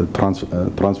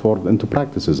transformed into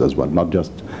practices as well, not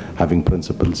just having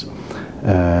principles.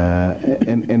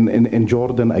 In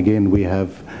Jordan, again, we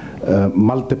have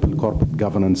multiple corporate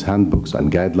governance handbooks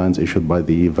and guidelines issued by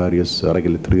the various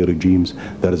regulatory regimes.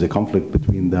 There is a conflict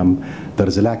between them. There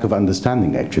is a lack of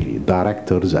understanding, actually.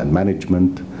 Directors and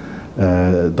management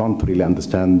don't really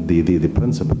understand the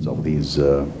principles of these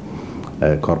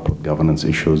corporate governance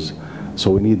issues. So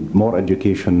we need more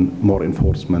education, more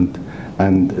enforcement,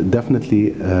 and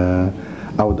definitely,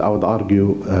 I would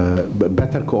argue,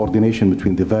 better coordination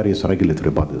between the various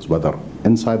regulatory bodies, whether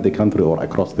inside the country or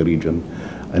across the region,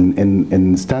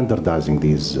 in standardizing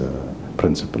these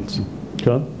principles.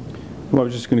 John? Well, I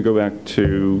was just going to go back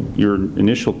to your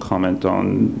initial comment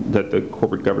on that the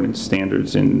corporate governance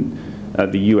standards in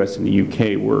the US and the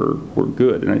UK were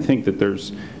good. And I think that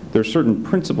there are certain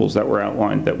principles that were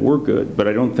outlined that were good, but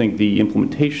I don't think the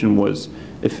implementation was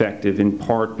effective, in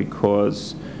part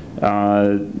because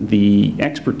the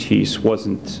expertise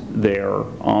wasn't there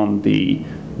on the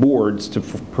boards to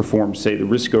perform, say, the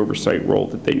risk oversight role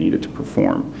that they needed to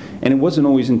perform. And it wasn't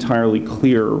always entirely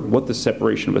clear what the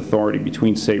separation of authority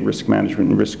between, say, risk management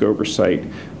and risk oversight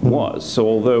was. So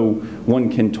although one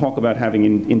can talk about having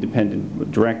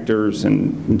independent directors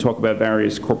and talk about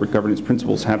various corporate governance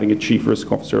principles, having a chief risk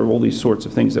officer, all these sorts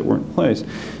of things that were in place,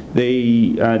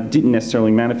 they didn't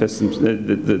necessarily manifest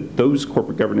those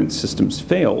corporate governance systems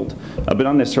failed, but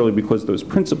not necessarily because those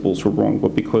principles were wrong,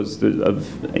 but because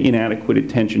of inadequate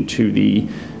attention to the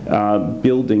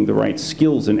building the right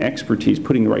skills and expertise,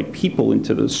 putting the right people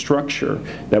into the structure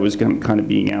that was kind of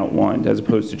being outlined, as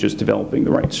opposed to just developing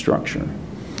the right structure.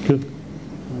 Good.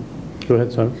 Go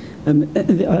ahead, Sir.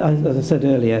 As I said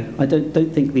earlier, I don't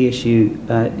think the issue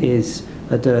is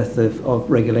a dearth of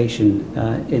regulation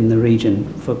in the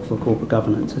region for corporate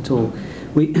governance at all.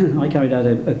 I carried out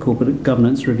a corporate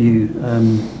governance review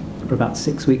for about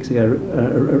 6 weeks ago,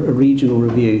 a regional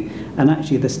review, and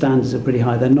actually the standards are pretty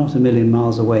high. They're not a million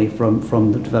miles away from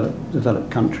the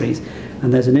developed countries,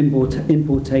 and there's an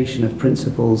importation of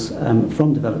principles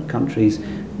from developed countries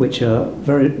which are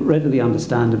very readily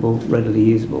understandable, readily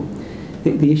usable.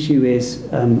 The issue is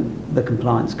the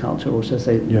compliance culture, or should I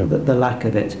say the lack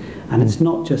of it. And it's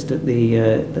not just at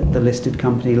the listed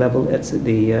company level, it's at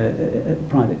the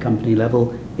private company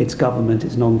level, it's government,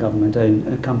 it's non-government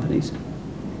owned companies.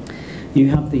 You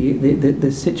have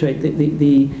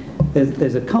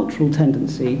there's a cultural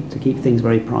tendency to keep things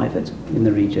very private in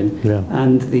the region,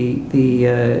 and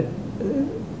the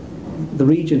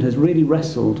region has really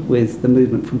wrestled with the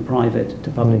movement from private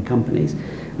to public companies.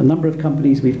 A number of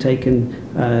companies we've taken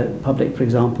public, for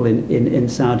example, in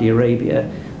Saudi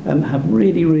Arabia, have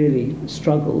really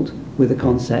struggled with the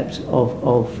concept of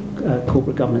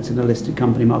corporate governance in a listed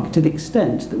company market, to the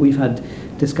extent that we've had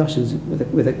discussions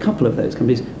with a couple of those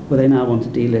companies where they now want to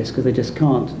delist because they just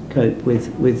can't cope with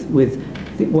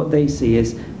what they see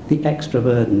as the extra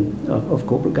burden of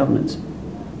corporate governance.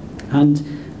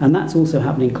 And that's also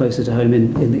happening closer to home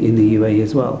in the UAE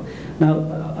as well.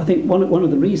 Now, I think one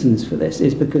of the reasons for this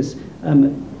is because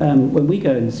when we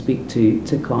go and speak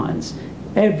to clients,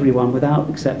 everyone, without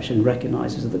exception,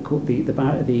 recognises that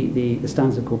the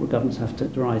standards of corporate governance have to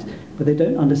rise, but they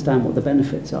don't understand what the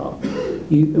benefits are.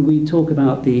 We talk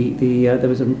about there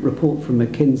was a report from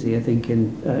McKinsey, I think,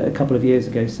 a couple of years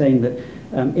ago, saying that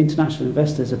international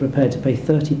investors are prepared to pay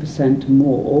 30%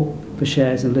 more for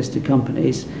shares in listed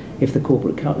companies if the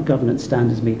corporate governance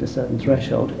standards meet a certain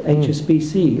threshold.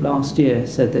 HSBC last year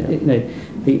said that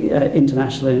the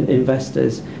international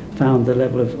investors found the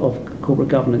level of corporate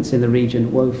governance in the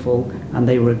region woeful, and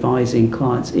they were advising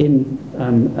clients in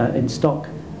stock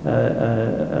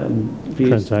views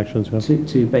transactions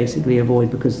to basically avoid,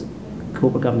 because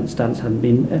corporate governance standards hadn't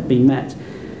been met.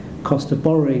 Cost of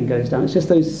borrowing goes down. It's just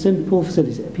those simple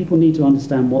facilities. People need to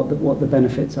understand what the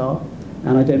benefits are,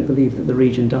 and I don't believe that the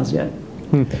region does yet.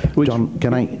 John,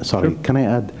 can I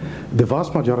add, the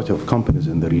vast majority of companies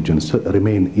in the region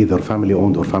remain either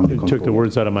family-owned or family-controlled. You took the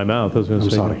words out of my mouth. I was going to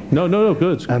say. Sorry. No,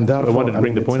 good. And therefore, I wanted to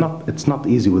bring the point up. It's not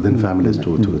easy within families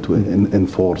to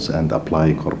enforce and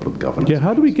apply corporate governance. Yeah,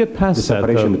 how do we get past the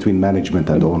separation between management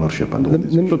and ownership and all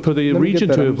this? But for the region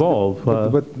to evolve.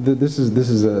 But this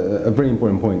is a very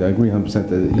important point. I agree 100%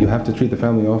 that you have to treat the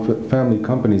family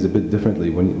companies a bit differently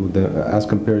as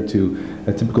compared to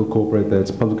a typical corporate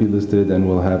that's publicly listed and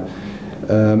will have.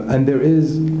 And there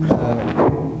is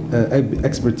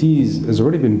expertise has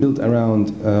already been built around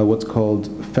what's called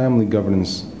family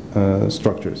governance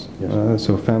structures. Yes.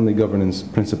 So family governance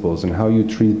principles and how you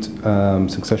treat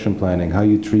succession planning, how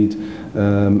you treat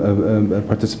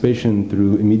participation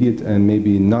through immediate and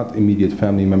maybe not immediate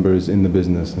family members in the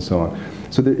business and so on.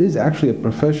 So there is actually a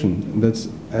profession that's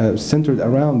centered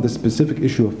around this specific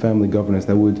issue of family governance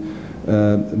that would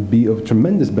be of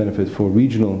tremendous benefit for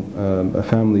regional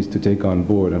families to take on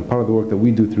board. And part of the work that we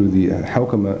do through the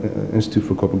Hawkama Institute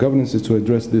for Corporate Governance is to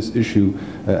address this issue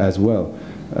as well.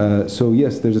 So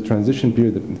yes, there's a transition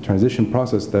period, a transition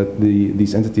process that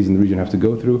these entities in the region have to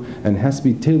go through, and has to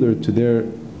be tailored to their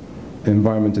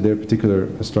environment, to their particular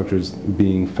structures,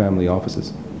 being family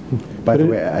offices. By the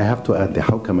way, I have to add, the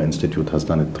Hawkama Institute has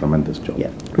done a tremendous job. Yeah.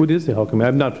 What is the Hawkama?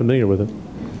 I'm not familiar with it.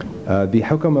 The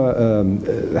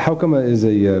Hawkama is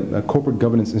a corporate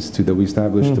governance institute that we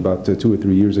established about 2 or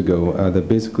 3 years ago that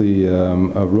basically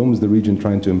roams the region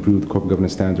trying to improve the corporate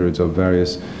governance standards of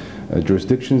various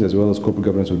jurisdictions, as well as corporate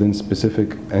governance within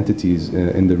specific entities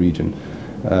in the region.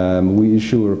 We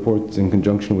issue a report in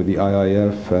conjunction with the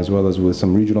IIF, as well as with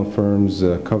some regional firms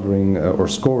covering or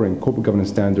scoring corporate governance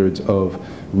standards of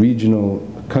regional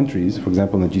countries, for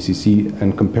example in the GCC,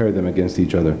 and compare them against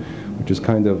each other, which is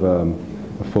kind of a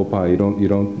faux pas. You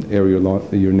don't air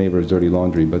your neighbor's dirty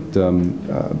laundry, but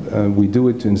we do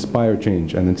it to inspire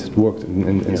change, and it's worked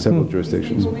in several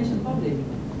jurisdictions.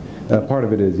 Part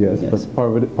of it is, yes, but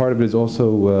part of it is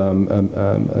also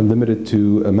limited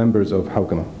to members of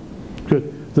Hawkama.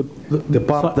 Good. The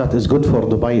part that is good for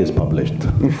Dubai is published.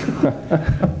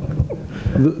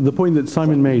 The point that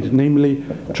Simon made, namely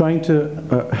trying to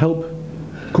help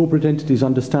corporate entities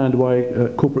understand why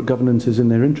corporate governance is in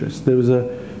their interest. There was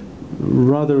a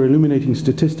rather illuminating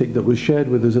statistic that was shared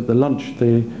with us at the lunch,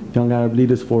 the Young Arab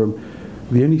Leaders Forum.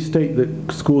 The only state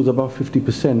that scores above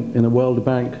 50% in a World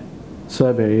Bank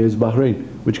survey is Bahrain,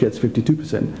 which gets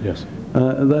 52%. Yes.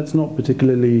 That's not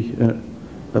particularly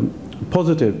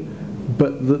positive.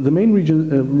 But the main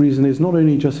reason is not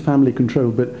only just family control,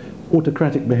 but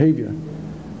autocratic behavior.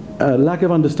 Lack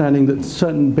of understanding that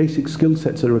certain basic skill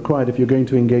sets are required if you're going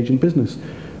to engage in business.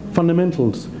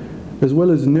 Fundamentals, as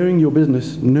well as knowing your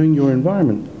business, knowing your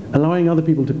environment, allowing other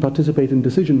people to participate in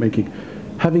decision making,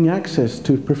 having access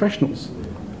to professionals,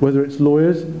 whether it's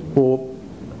lawyers or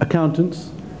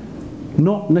accountants,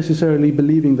 not necessarily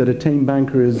believing that a tame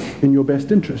banker is in your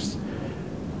best interests.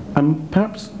 And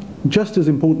perhaps just as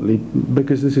importantly,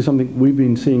 because this is something we've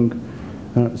been seeing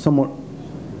somewhat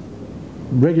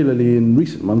regularly in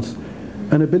recent months,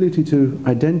 an ability to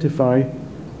identify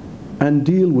and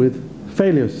deal with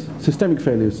failures, systemic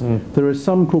failures. There are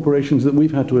some corporations that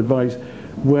we've had to advise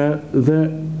where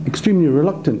they're extremely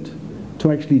reluctant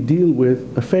to actually deal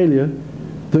with a failure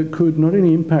that could not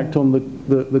only impact on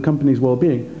the company's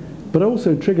well-being, but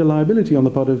also trigger liability on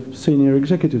the part of senior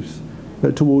executives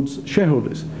towards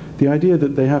shareholders. The idea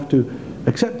that they have to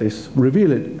accept this,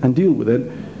 reveal it, and deal with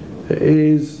it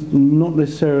is not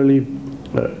necessarily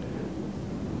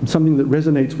something that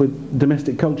resonates with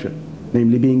domestic culture,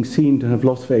 namely being seen to have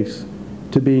lost face,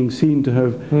 to being seen to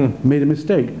have made a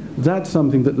mistake. That's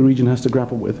something that the region has to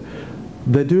grapple with.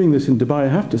 They're doing this in Dubai, I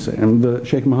have to say, and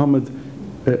Sheikh Mohammed,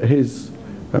 his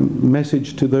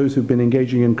message to those who've been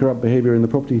engaging in corrupt behavior in the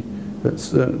property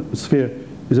sphere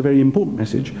is a very important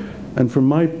message. And from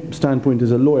my standpoint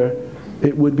as a lawyer,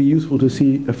 it would be useful to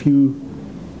see a few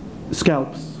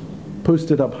scalps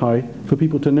posted up high for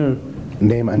people to know.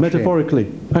 Name and metaphorically,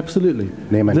 shame. Absolutely.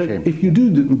 Name and shame. If you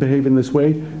do behave in this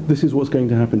way, this is what's going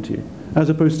to happen to you. As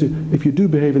opposed to, if you do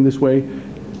behave in this way,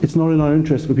 it's not in our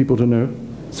interest for people to know,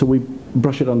 so we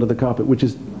brush it under the carpet, which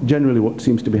is generally what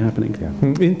seems to be happening. Yeah.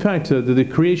 In fact, the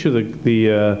creation of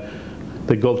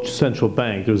the Gulf Central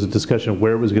Bank, there was a discussion of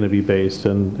where it was going to be based,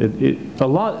 and a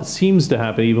lot seems to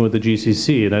happen even with the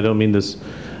GCC, and I don't mean this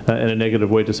in a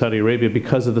negative way to Saudi Arabia,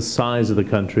 because of the size of the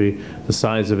country, the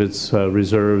size of its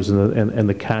reserves, and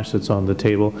the cash that's on the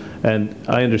table. And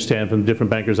I understand from different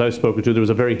bankers I've spoken to, there was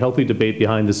a very healthy debate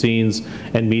behind the scenes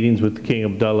and meetings with King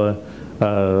Abdullah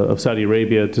of Saudi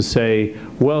Arabia to say,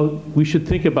 well, we should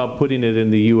think about putting it in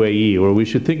the UAE, or we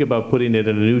should think about putting it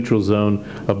in a neutral zone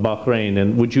of Bahrain,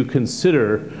 and would you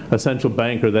consider a central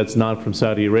banker that's not from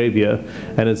Saudi Arabia?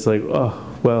 And it's like, oh,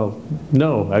 well,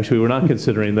 no, actually we're not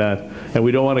considering that, and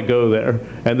we don't want to go there.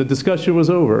 And the discussion was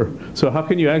over. So how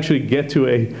can you actually get to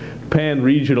a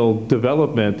pan-regional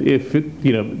development if,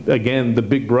 again, the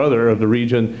big brother of the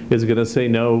region is going to say,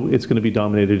 no, it's going to be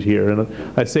dominated here? And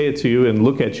I say it to you and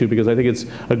look at you because I think it's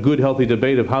a good, healthy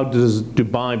debate of how does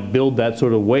Dubai build that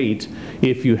sort of weight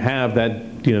if you have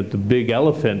that, the big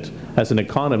elephant as an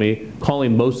economy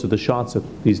calling most of the shots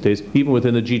these days, even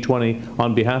within the G20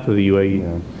 on behalf of the UAE.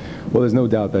 Yeah. Well, there's no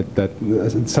doubt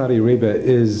that Saudi Arabia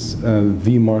is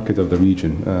the market of the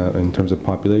region in terms of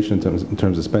population, in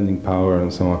terms of spending power,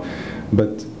 and so on.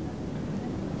 But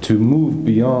to move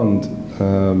beyond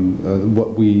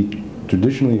what we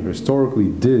traditionally, historically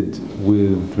did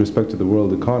with respect to the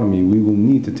world economy, we will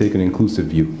need to take an inclusive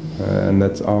view. And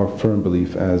that's our firm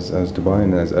belief as Dubai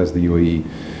and as the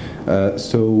UAE.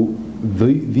 So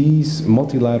these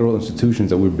multilateral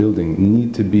institutions that we're building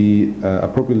need to be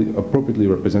appropriately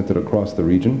represented across the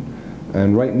region,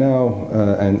 and right now,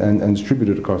 and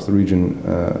distributed across the region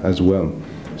as well,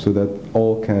 so that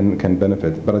all can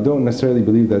benefit. But I don't necessarily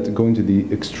believe that going to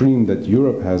the extreme that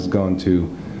Europe has gone to,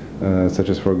 such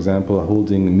as, for example,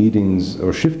 holding meetings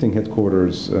or shifting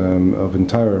headquarters of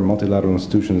entire multilateral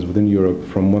institutions within Europe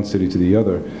from one city to the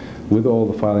other, with all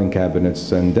the filing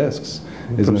cabinets and desks,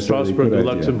 from Strasbourg to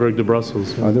Luxembourg to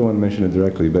Brussels. I don't want to mention it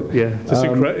directly, but yeah,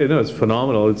 it's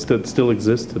phenomenal. It still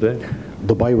exists today.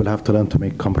 Dubai will have to learn to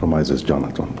make compromises, John,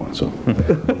 at one point. So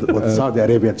with Saudi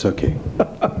Arabia, it's okay.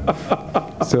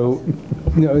 So,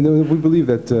 we believe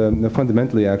that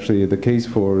fundamentally, actually, the case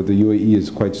for the UAE is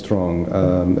quite strong.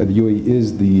 The UAE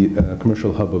is the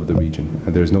commercial hub of the region.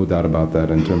 There's no doubt about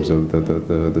that in terms of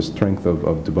the strength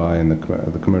of Dubai and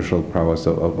the commercial prowess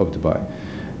of Dubai.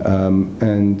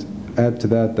 And add to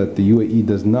that the UAE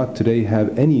does not today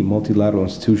have any multilateral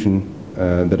institution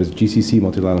that is GCC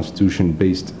multilateral institution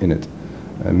based in it.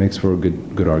 It makes for a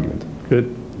good argument.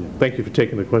 Good. Yeah. Thank you for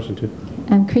taking the question too.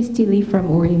 I'm Christy Lee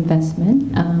from Ori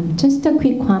Investment. Just a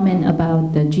quick comment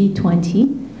about the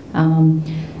G20.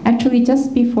 Actually,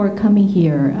 just before coming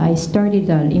here, I started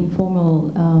an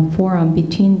informal forum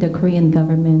between the Korean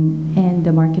government and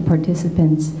the market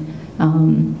participants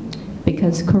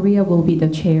because Korea will be the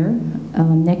chair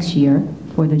next year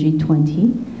for the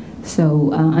G20.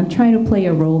 So I'm trying to play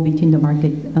a role between the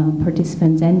market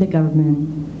participants and the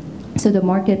government so the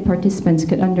market participants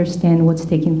could understand what's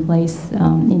taking place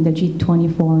in the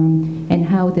G20 forum and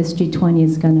how this G20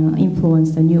 is going to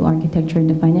influence the new architecture in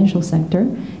the financial sector,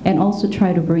 and also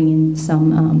try to bring in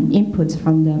some inputs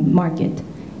from the market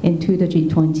into the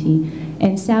G20.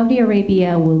 And Saudi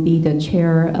Arabia will be the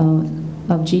chair of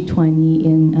G20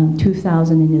 in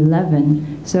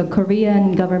 2011. So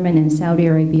Korean government and Saudi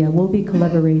Arabia will be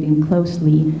collaborating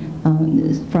closely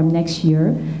from next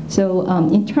year. So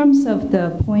in terms of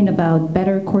the point about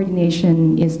better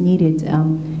coordination is needed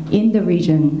in the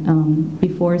region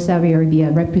before Saudi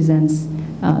Arabia represents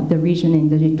the region in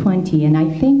the G20. And I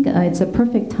think it's a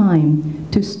perfect time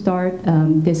to start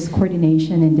this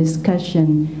coordination and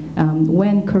discussion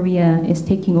when Korea is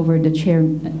taking over the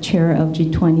chair of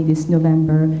G20 this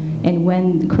November, and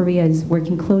when Korea is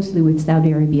working closely with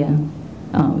Saudi Arabia,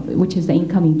 which is the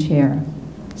incoming chair.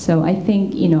 So I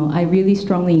think, I really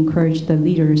strongly encourage the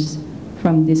leaders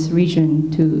from this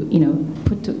region to,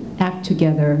 act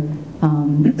together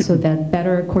so that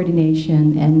better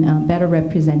coordination and better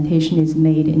representation is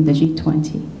made in the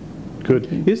G20.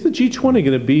 Good. Is the G20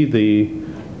 going to be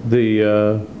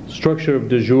the structure of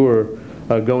du jour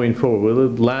going forward?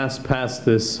 Will it last past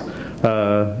this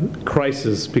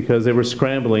crisis? Because they were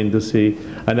scrambling to see,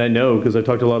 and I know because I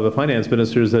talked to a lot of the finance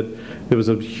ministers, that there was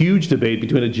a huge debate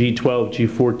between a G12,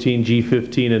 G14,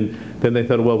 G15, and then they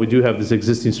thought, well, we do have this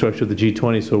existing structure of the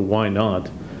G20, so why not?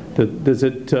 Does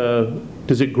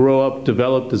it grow up,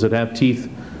 develop? Does it have teeth?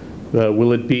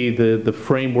 Will it be the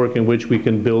framework in which we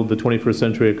can build the 21st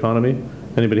century economy?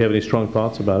 Anybody have any strong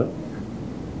thoughts about it?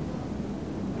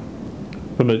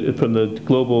 From the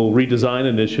global redesign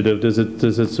initiative, does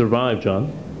it survive,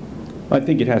 John? I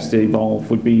think it has to evolve,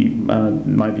 would be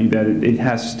my view, that it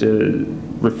has to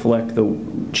reflect the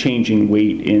changing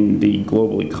weight in the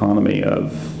global economy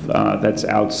of that's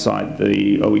outside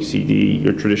the OECD,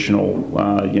 your traditional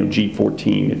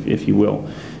G14, if you will.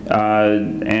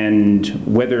 And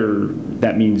whether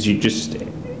that means you just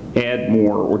add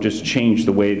more or just change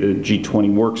the way the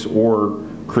G20 works or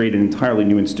create an entirely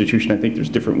new institution, I think there's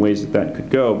different ways that could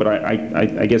go. But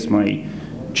I guess my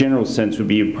general sense would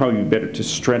be it would probably be better to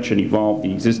stretch and evolve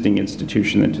the existing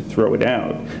institution than to throw it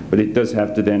out. But it does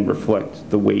have to then reflect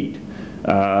the weight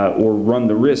or run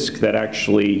the risk that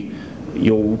actually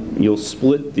you'll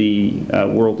split the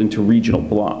world into regional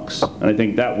blocks. And I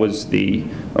think that was the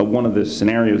one of the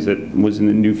scenarios that was in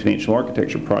the new financial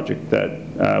architecture project that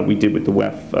we did with the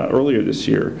WEF earlier this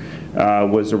year,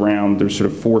 was around, there's sort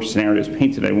of 4 scenarios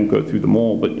painted. I won't go through them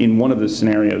all, but in one of the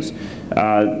scenarios,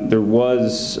 there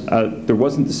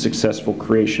wasn't the successful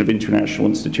creation of international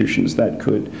institutions that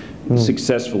could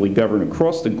successfully govern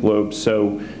across the globe.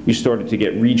 So you started to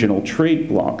get regional trade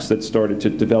blocs that started to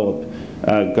develop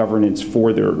governance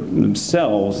for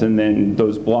themselves, and then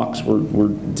those blocs were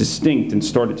distinct and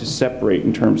started to separate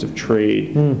in terms of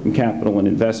trade and capital and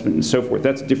investment and so forth.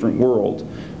 That's a different world.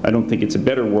 I don't think it's a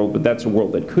better world, but that's a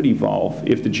world that could evolve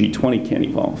if the G20 can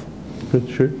evolve. Good,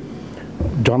 sure.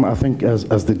 John, I think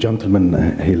as the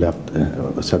gentleman he left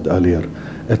said earlier,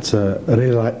 it's a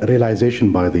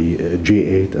realization by the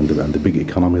G8 and the big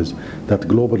economies that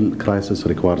global crisis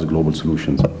requires global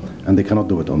solutions, and they cannot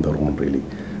do it on their own, really.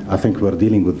 I think we're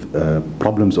dealing with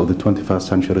problems of the 21st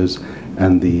centuries,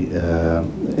 and the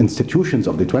institutions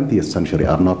of the 20th century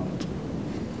are not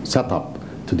set up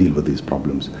to deal with these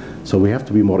problems. So we have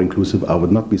to be more inclusive. I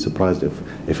would not be surprised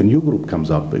if a new group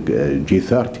comes up,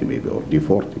 G30 maybe, or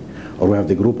G40, or we have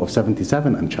the group of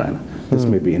 77 and China. This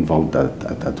may be involved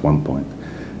at one point.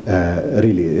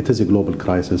 Really, it is a global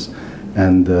crisis,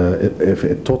 and if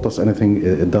it taught us anything,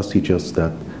 it does teach us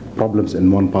that problems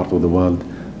in one part of the world,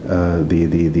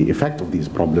 the effect of these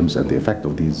problems and the effect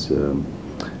of these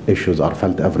issues are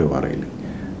felt everywhere, really.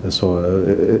 So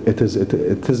it is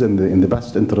in the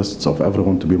best interests of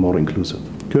everyone to be more inclusive.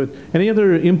 Good. Any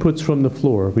other inputs from the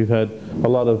floor? We've had a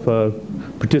lot of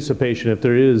participation. If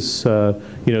there is,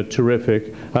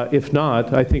 terrific. If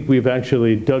not, I think we've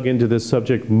actually dug into this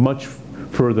subject much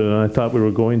further than I thought we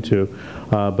were going to.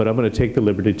 But I'm going to take the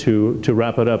liberty to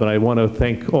wrap it up. And I want to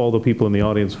thank all the people in the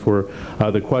audience for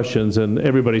the questions, and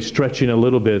everybody stretching a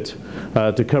little bit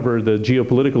to cover the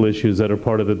geopolitical issues that are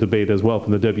part of the debate as well,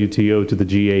 from the WTO to the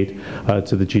G8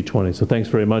 to the G20. So thanks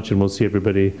very much, and we'll see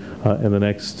everybody in the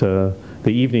next, the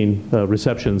evening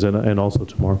receptions and also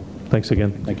tomorrow. Thanks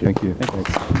again. Thank you. Thank you.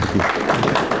 Thank you.